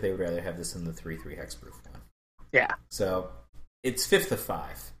sure that they would rather have this in the 3/3 hexproof one. Yeah. So it's 5th of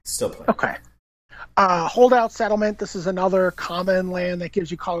 5. Still playing. Okay. Holdout Settlement. This is another common land that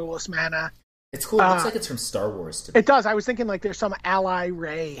gives you colorless mana. It's cool. It looks like it's from Star Wars to me. It does. I was thinking like there's some ally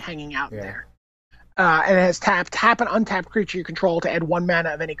Ray hanging out there. And it has tap an untapped creature you control to add 1 mana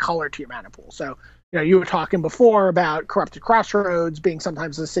of any color to your mana pool. So, you were talking before about Corrupted Crossroads being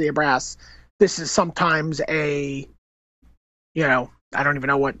sometimes the City of Brass. This is sometimes I don't even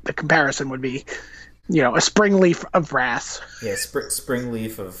know what the comparison would be. A Spring Leaf of Brass. Yeah, Spring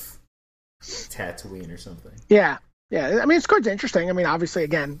Leaf of Tatooine or something. Yeah. I mean, this card's interesting. I mean, obviously,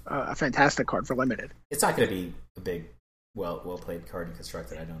 again, a fantastic card for Limited. It's not going to be a big, well-played card in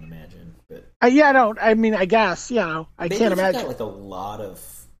Constructed, I don't imagine. But I don't. I mean, I guess, I can't imagine. Maybe if you got a lot of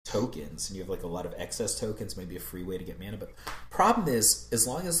tokens and you have a lot of excess tokens, maybe a free way to get mana. But problem is, as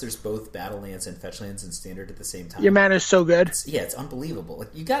long as there's both battle lands and fetch lands in Standard at the same time, your mana is so good. It's unbelievable.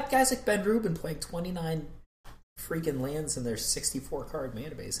 Like, you got guys like Ben Rubin playing 29 freaking lands in their 64 card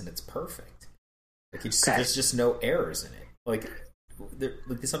mana base, and it's perfect. Like, there's just no errors in it. Like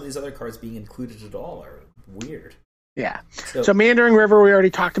some of these other cards being included at all are weird. Yeah. So Meandering River, we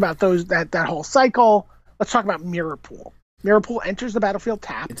already talked about those. That whole cycle. Let's talk about Mirror Pool. Mirror Pool enters the battlefield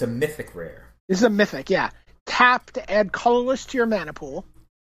tapped. It's a mythic rare. This is a mythic, yeah. Tap to add colorless to your mana pool.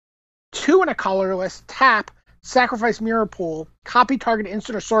 2 and a colorless. Tap. Sacrifice Mirror Pool. Copy target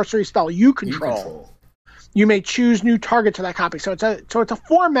instant or sorcery spell you control. You may choose new target to that copy. So it's a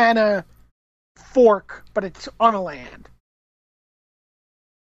 4 mana fork, but it's on a land.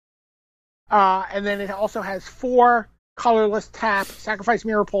 And then it also has 4 colorless. Tap. Sacrifice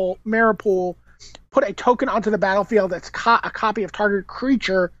Mirror Pool. Put a token onto the battlefield that's a copy of target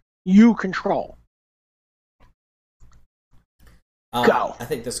creature you control. Go. I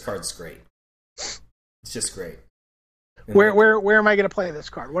think this card's great. It's just great. Where am I going to play this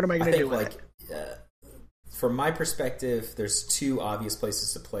card? What am I going to do with it? From my perspective, there's 2 obvious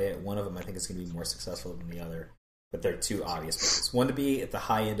places to play it. One of them I think is going to be more successful than the other. but they're two obvious places. One to be at the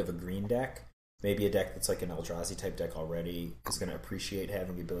high end of a green deck. Maybe a deck that's like an Eldrazi type deck already is going to appreciate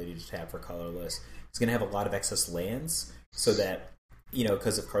having the ability to tap for colorless. It's going to have a lot of excess lands, so that,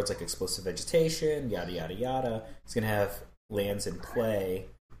 because of cards like Explosive Vegetation, yada yada yada, it's going to have lands in play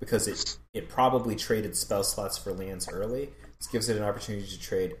because it probably traded spell slots for lands early. This gives it an opportunity to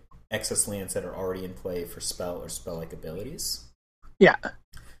trade excess lands that are already in play for spell or spell-like abilities. Yeah.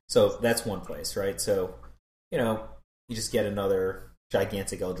 So that's one place, right? So, you just get another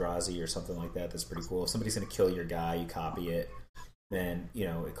gigantic Eldrazi or something like that. That's pretty cool. If somebody's going to kill your guy, you copy it. Then,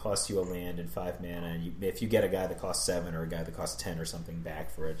 it costs you a land and 5 mana. And if you get a guy that costs 7 or a guy that costs 10 or something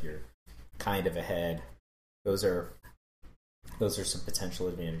back for it, you're kind of ahead. Those are some potential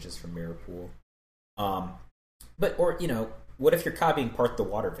advantages from Mirror Pool. What if you're copying Part the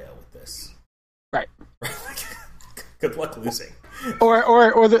Water Veil with this? Right. Good luck losing.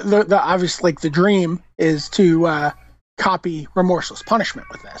 Or the obvious, like, the dream is to copy Remorseless Punishment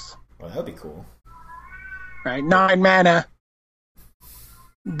with this. Well, that would be cool. Right, 9 mana.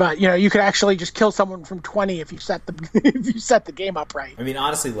 But you could actually just kill someone from 20 if you set the game up right. I mean,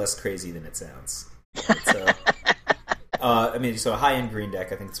 honestly, less crazy than it sounds. So, so a high-end green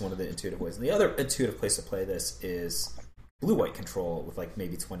deck, I think it's one of the intuitive ways. And the other intuitive place to play this is blue-white control with like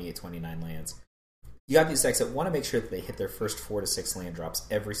maybe 28, 29 lands. You got these decks that want to make sure that they hit their first 4 to 6 land drops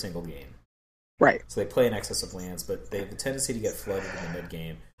every single game. Right. So they play in excess of lands, but they have the tendency to get flooded in the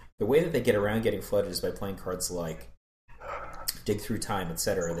mid-game. The way that they get around getting flooded is by playing cards like Dig Through Time,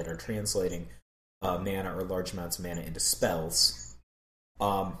 etc., that are translating mana or large amounts of mana into spells.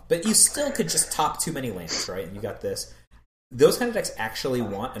 But you still could just top too many lands, right? And you got this. Those kind of decks actually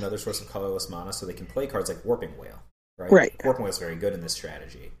want another source of colorless mana so they can play cards like Warping Wail, right? Right. Warping Wail is very good in this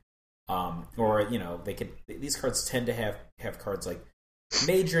strategy. These cards tend to have cards like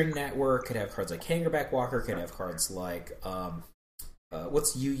Majoring Network, could have cards like Hangerback Walker, could have cards like Thopter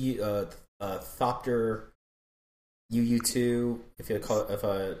UU2. If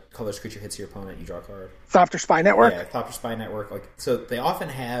a colorless creature hits your opponent, you draw a card. Thopter Spy Network. Yeah, Thopter Spy Network. So they often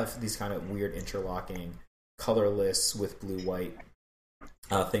have these kind of weird interlocking colorless with blue-white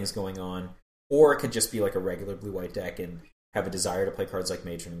things going on, or it could just be like a regular blue-white deck and have a desire to play cards like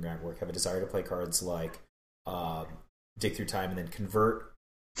Majoring Network, have a desire to play cards like Dig Through Time, and then convert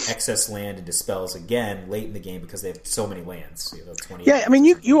excess land into spells again late in the game because they have so many lands. 20. Yeah, I mean,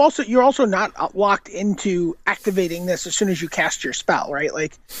 you're also not locked into activating this as soon as you cast your spell, right?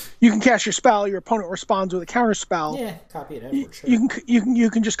 Like, you can cast your spell, your opponent responds with a counter spell. Yeah, copy it afterwards. Sure. You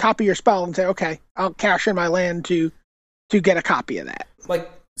can just copy your spell and say, okay, I'll cash in my land to get a copy of that. Like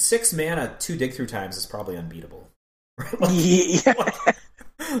 6 mana, 2 Dig Through Times is probably unbeatable. Yeah.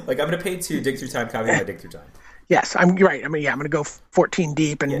 Like I'm going to pay 2 Dig Through Time, copy my Dig Through Time. Yes, I'm right. I mean, I'm going to go 14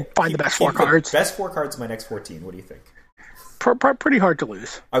 deep and find the best 4 cards. Best 4 cards in my next 14. What do you think? Pretty hard to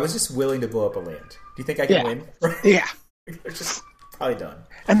lose. I was just willing to blow up a land. Do you think I can win? Yeah. They're just probably done.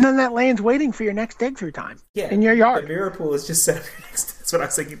 And then that land's waiting for your next Dig Through Time in your yard. The Mirror Pool is just set up your next. That's what I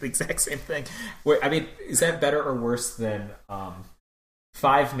was thinking. The exact same thing. I mean, is that better or worse than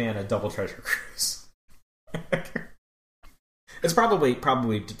 5 mana Double Treasure Cruise? It's probably 5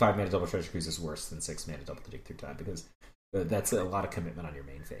 mana Double Treasure Cruise is worse than 6 mana Double Dig Through Time because that's a lot of commitment on your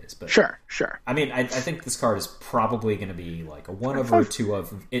main phase. But sure. I mean, I think this card is probably going to be like a 1 of or 2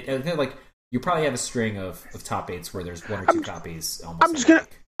 of. I think like you probably have a string of top 8s where there's 1 or 2 copies. I'm just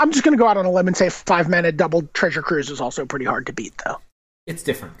gonna go out on a limb and say 5 mana Double Treasure Cruise is also pretty hard to beat, though. It's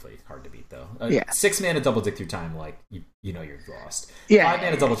differently hard to beat, though. 6 mana Double Dig Through Time, like you know you're lost. Yeah. 5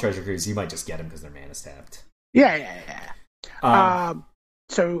 mana Double Treasure Cruise, you might just get them because their mana's tapped. Yeah.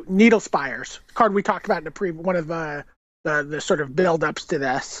 So Needle Spires, card we talked about in one of the sort of build-ups to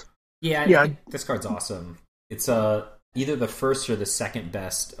this. Yeah, I think this card's awesome. It's either the first or the second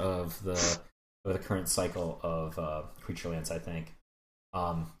best of the current cycle of creature lands, I think.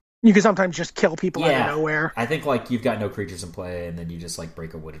 You can sometimes just kill people out of nowhere. I think like you've got no creatures in play, and then you just like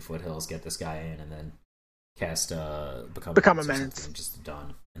break a Wooded Foothills, get this guy in, and then cast Become a Menace. Just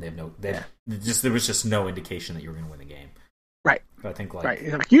done. And there was just no indication that you were going to win the game. Right. But I think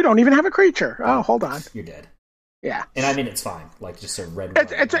like you don't even have a creature. Oh, hold on. You're dead. Yeah. And I mean it's fine. Like just a red.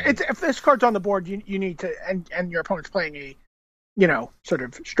 It's if this card's on the board, you need to and your opponent's playing a sort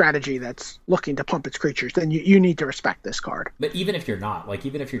of strategy that's looking to pump its creatures, then you need to respect this card. But even if you're not, like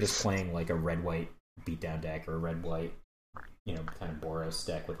even if you're just playing like a red-white beatdown deck or a red-white, kind of Boros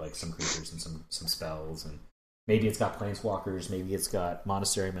deck with like some creatures and some spells, and maybe it's got Planeswalkers, maybe it's got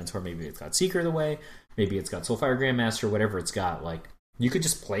Monastery Mentor, maybe it's got Seeker of the Way, maybe it's got Soulfire Grandmaster, whatever it's got, like you could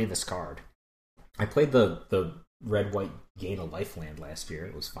just play this card. I played the red-white Gain a Life land last year.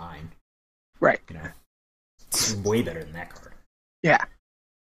 It was fine. Right. It's way better than that card. Yeah.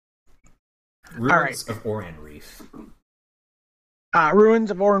 Ruins of Oran Reef.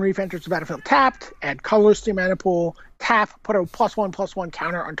 Ruins of Oran Reef enters the battlefield tapped. Add colorless to your mana pool. Tap. Put a +1/+1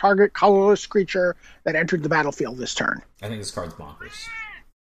 counter on target colorless creature that entered the battlefield this turn. I think this card's bonkers.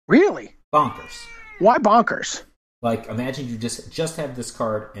 Really? Bonkers. Why bonkers? Like, imagine you just have this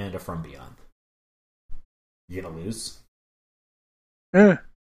card and a From Beyond. You gonna lose? It's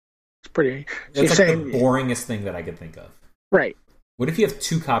pretty. So it's like the boringest thing that I could think of. Right. What if you have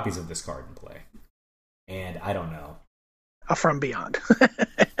 2 copies of this card in play? And I don't know. A From Beyond.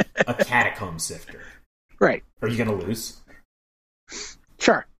 A Catacomb Sifter. Right. Are you gonna lose?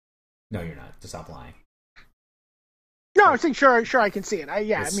 Sure. No, you're not. Just stop lying. No, I think sure I can see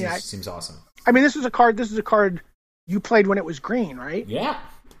it. Seems awesome. I mean, this is a card you played when it was green, right? Yeah,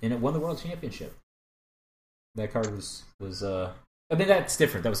 and it won the World Championship. That card was I mean, that's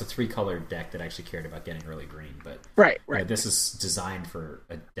different. That was a 3-color deck that actually cared about getting early green, but right. This is designed for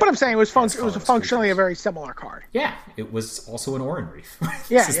a deck. But I'm saying it was functionally a very similar card. Yeah, it was also an Oran Reef.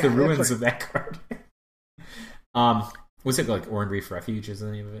 Yeah, this is the ruins of that card. Was it like Oran Reef Refuge is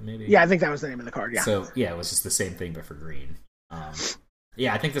the name of it, maybe? Yeah, I think that was the name of the card, yeah. So, yeah, it was just the same thing, but for green.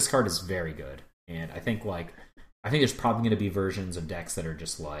 Yeah, I think this card is very good. And I think there's probably going to be versions of decks that are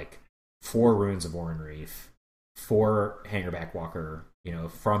just like 4 Ruins of Oran Reef, 4 Hangerback Walker,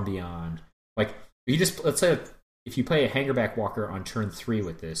 From Beyond. Like, let's say if you play a Hangerback Walker on turn 3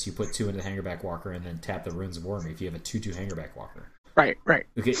 with this, you put 2 into the Hangerback Walker and then tap the Ruins of Oran Reef. You have a 2/2 Hangerback Walker. Right.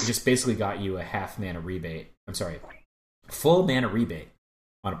 Okay, it just basically got you a half mana rebate. I'm sorry, full mana rebate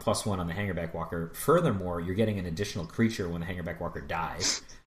on a +1 on the Hangerback Walker. Furthermore, you're getting an additional creature when the Hangerback Walker dies.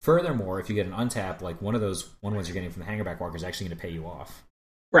 Furthermore, if you get an untap, like one of those 1/1s you're getting from the Hangerback Walker is actually going to pay you off.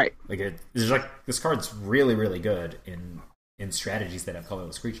 Right. This card's really, really good in strategies that have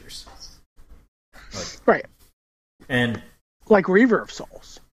colorless creatures. Right. And like Reaver of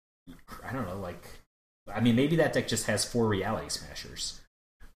Souls. I don't know, maybe that deck just has 4 Reality Smashers.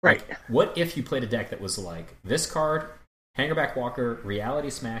 Right. What if you played a deck that was like this card, Hangerback Walker,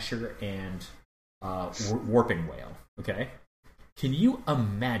 Reality Smasher, and Warping Whale? Okay. Can you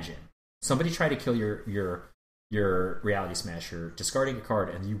imagine somebody try to kill your Reality Smasher, discarding a card,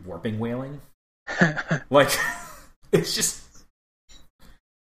 and you Warping Whaling? It's just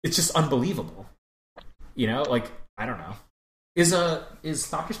unbelievable. I don't know. Is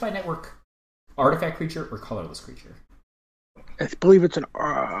Thopter Spy Network artifact creature or colorless creature? I believe it's an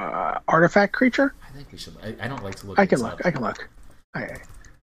artifact creature. I think we should. I don't like to look. I can look.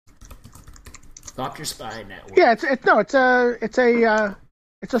 Thopter Spy Network. Yeah, it's a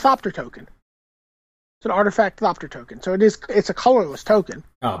Thopter token. It's an artifact Thopter token. So it's a colorless token.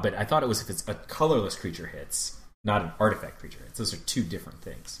 Oh, but I thought it was if it's a colorless creature hits, not an artifact creature hits. Those are 2 different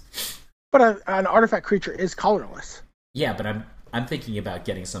things. But an artifact creature is colorless. Yeah, but I'm thinking about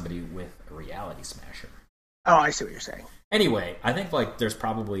getting somebody with a Reality Smasher. Oh, I see what you're saying. Anyway, I think there's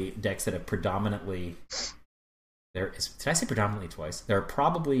probably decks that have predominantly. Did I say predominantly twice? There are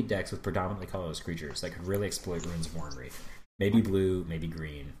probably decks with predominantly colorless creatures that could really exploit Ruins of Oran Reef. Maybe blue, maybe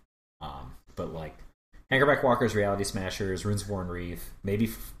green. But Hangerback Walkers, Reality Smashers, Ruins of Oran Reef, maybe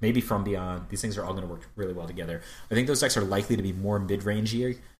From Beyond. These things are all going to work really well together. I think those decks are likely to be more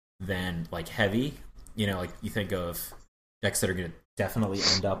mid-rangey than heavy. You think of decks that are going to definitely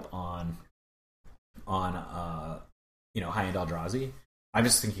end up on high-end Eldrazi. I'm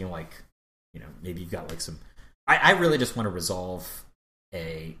just thinking maybe you've got some. I really just want to resolve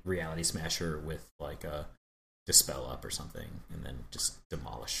a Reality Smasher with a Dispel Up or something, and then just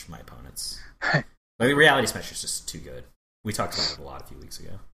demolish my opponents. The Reality Smasher is just too good. We talked about it a lot a few weeks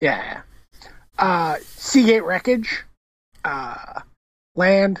ago. Yeah. Seagate Wreckage.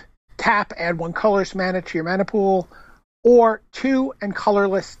 Land. Tap. Add 1 colorless mana to your mana pool. Or 2 and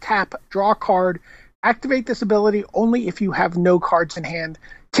colorless. Tap. Draw a card. Activate this ability only if you have no cards in hand.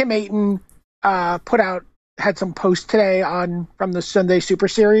 Tim Ayton had some post today from the Sunday Super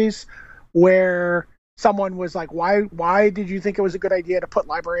Series where someone was like, why did you think it was a good idea to put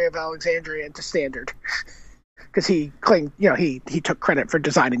Library of Alexandria into Standard? Because he claimed, he took credit for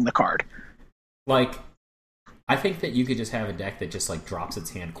designing the card. I think that you could just have a deck that just drops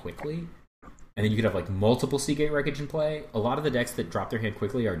its hand quickly, and then you could have multiple Seagate Wreckage in play. A lot of the decks that drop their hand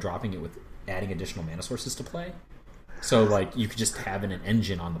quickly are dropping it with adding additional mana sources to play. So you could just have an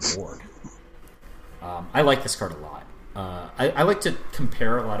engine on the board. I like this card a lot. I like to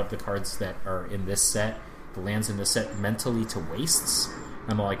compare a lot of the cards that are in this set, the lands in this set, mentally to Wastes.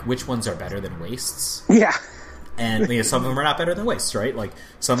 I'm which ones are better than Wastes? Yeah. And some of them are not better than Wastes, right?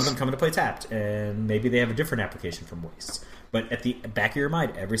 Some of them come into play tapped, and maybe they have a different application from Wastes. But at the back of your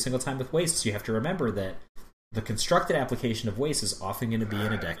mind, every single time with Wastes, you have to remember that the constructed application of waste is often going to be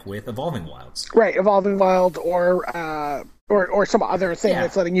in a deck with Evolving Wilds. Right, Evolving Wild or some other thing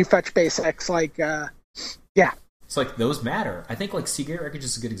that's letting you fetch basics, like, It's like, those matter. I think, like, Seagate Wreckage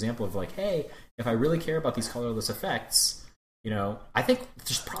is a good example of, like, hey, if I really care about these colorless effects, I think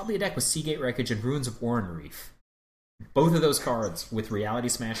there's probably a deck with Seagate Wreckage and Ruins of Oran Reef. Both of those cards with Reality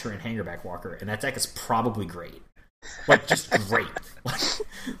Smasher and Hangerback Walker, and that deck is probably great. Like, just great.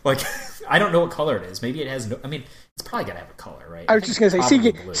 Like, I don't know what color it is. Maybe it has no... I mean, it's probably got to have a color, right? I was just going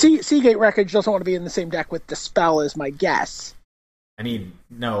to say, Seagate Wreckage doesn't want to be in the same deck with Dispel, is my guess. I mean,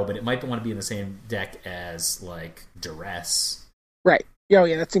 no, but it might want to be in the same deck as, like, Duress. Right. Oh,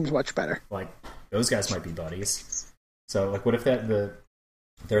 yeah, that seems much better. Like, those guys might be buddies. So, like, what if they're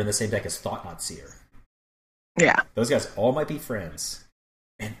in the same deck as Thought-Knot Seer? Yeah. Those guys all might be friends.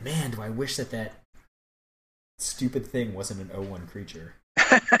 And, man, do I wish that stupid thing wasn't an 0-1 creature.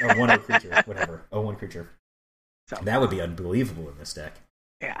 Or 1-0 creature, whatever. 0-1 creature. So, that would be unbelievable in this deck.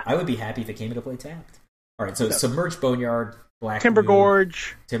 Yeah. I would be happy if it came into play tapped. Alright, so Submerged Boneyard, Black Timber Blue,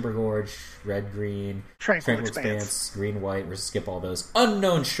 Gorge, Red Green, Tranquil Expanse, Green White. We're skip all those.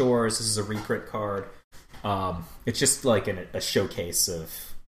 Unknown Shores. This is a reprint card. It's just like a showcase of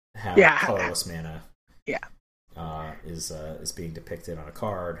how colorless mana. Is being depicted on a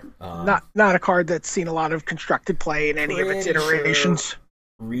card. Not a card that's seen a lot of constructed play in any of its iterations. Sure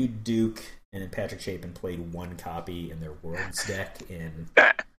Reed Duke and Patrick Chapin played one copy in their Worlds deck in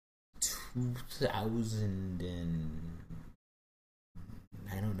 2000 and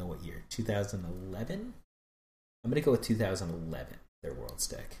I don't know what year. 2011. I'm gonna go with 2011. Their Worlds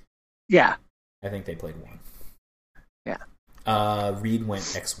deck. Yeah, I think they played one. Yeah. Reed went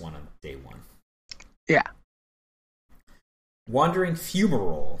X1 on day one. Yeah. Wandering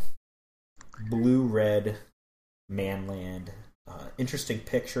Fumarole, blue-red manland. Interesting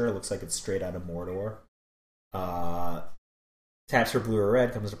picture. Looks like it's straight out of Mordor. Taps for blue or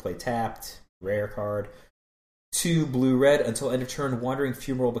red. Comes to play tapped. Rare card. 2 blue-red. Until end of turn, Wandering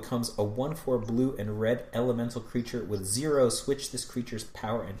Fumarole becomes a 1/4 blue and red elemental creature with 0. Switch this creature's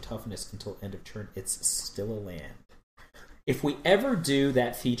power and toughness until end of turn. It's still a land. If we ever do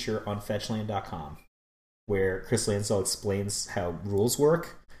that feature on Fetchland.com, where Chris Lansdale explains how rules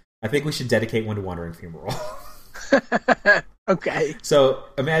work, I think we should dedicate one to Wandering Fumarole. Okay. So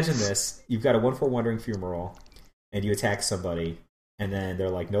imagine this. You've got a 1/4 Wandering Fumarole, and you attack somebody, and then they're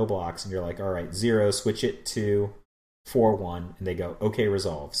like, no blocks, and you're like, all right, 0, switch it to 4/1, and they go, okay,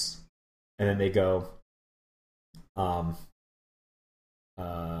 resolves. And then they go, I'm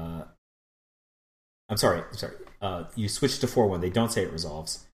sorry. You switch to 4/1. They don't say it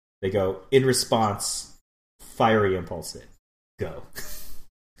resolves. They go, in response, Fiery Impulse it. Go.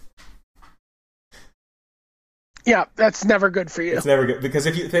 Yeah, that's never good for you. It's never good, because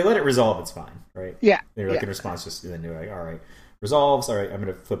if they let it resolve, it's fine, right? Yeah. They're like in response, just then you're like, all right, resolves. All right, I'm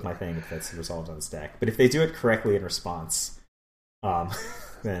going to flip my thing if that's resolved on the stack. But if they do it correctly in response, then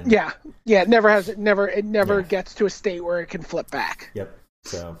it never gets to a state where it can flip back. Yep.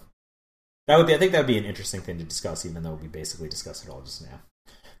 So I think that would be an interesting thing to discuss, even though we basically discussed it all just now.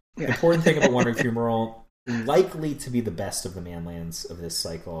 Yeah. The important thing about Wandering Fumarole, likely to be the best of the manlands of this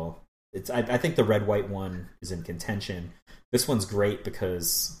cycle. I think the red-white one is in contention. This one's great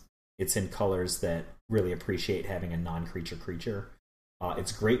because it's in colors that really appreciate having a non-creature creature.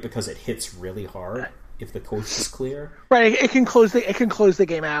 It's great because it hits really hard if the coast is clear. Right, it can close the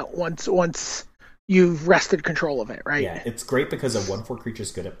game out once you've wrested control of it, right? Yeah, it's great because a 1/4 creature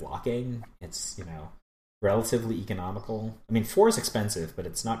is good at blocking. It's, relatively economical. I mean, 4 is expensive, but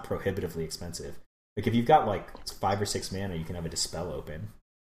it's not prohibitively expensive. Like, if you've got, 5 or 6 mana, you can have a Dispel open.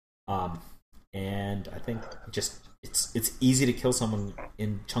 And I think it's easy to kill someone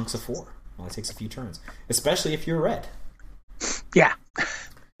in chunks of 4. It only takes a few turns. Especially if you're red. Yeah.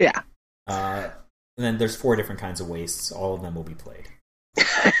 Yeah. And then there's 4 different kinds of wastes. All of them will be played.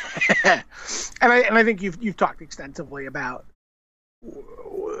 and I think you've talked extensively about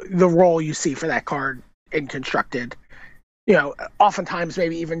the role you see for that card in Constructed. Oftentimes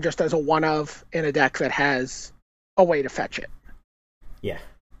maybe even just as a one-of in a deck that has a way to fetch it. Yeah,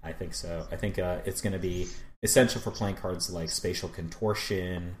 I think so. I think it's going to be essential for playing cards like Spatial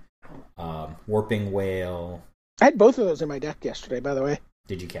Contortion, Warping Whale. I had both of those in my deck yesterday, by the way.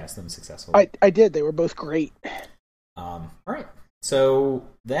 Did you cast them successfully? I did. They were both great. All right. So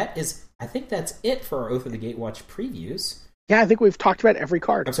I think that's it for our Oath of the Gatewatch previews. Yeah, I think we've talked about every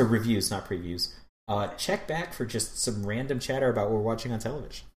card. I'm sorry, reviews, not previews. Check back for just some random chatter about what we're watching on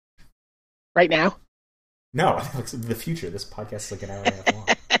television. Right now? No, the future. This podcast is like an hour and a half long.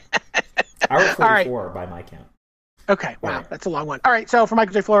 Hour 44 by my count. Okay, wow, That's a long one. All right, so for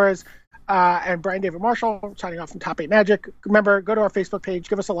Michael J. Flores, And Brian David Marshall signing off from Top 8 Magic. Remember, go to our Facebook page,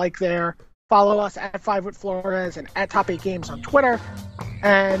 give us a like there. Follow us at 5 with Flores and at Top 8 Games on Twitter.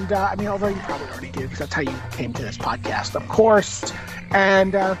 And, although you probably already do, because that's how you came to this podcast, of course.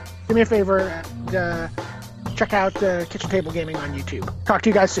 And do me a favor and check out Kitchen Table Gaming on YouTube. Talk to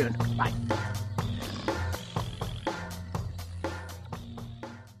you guys soon. Bye.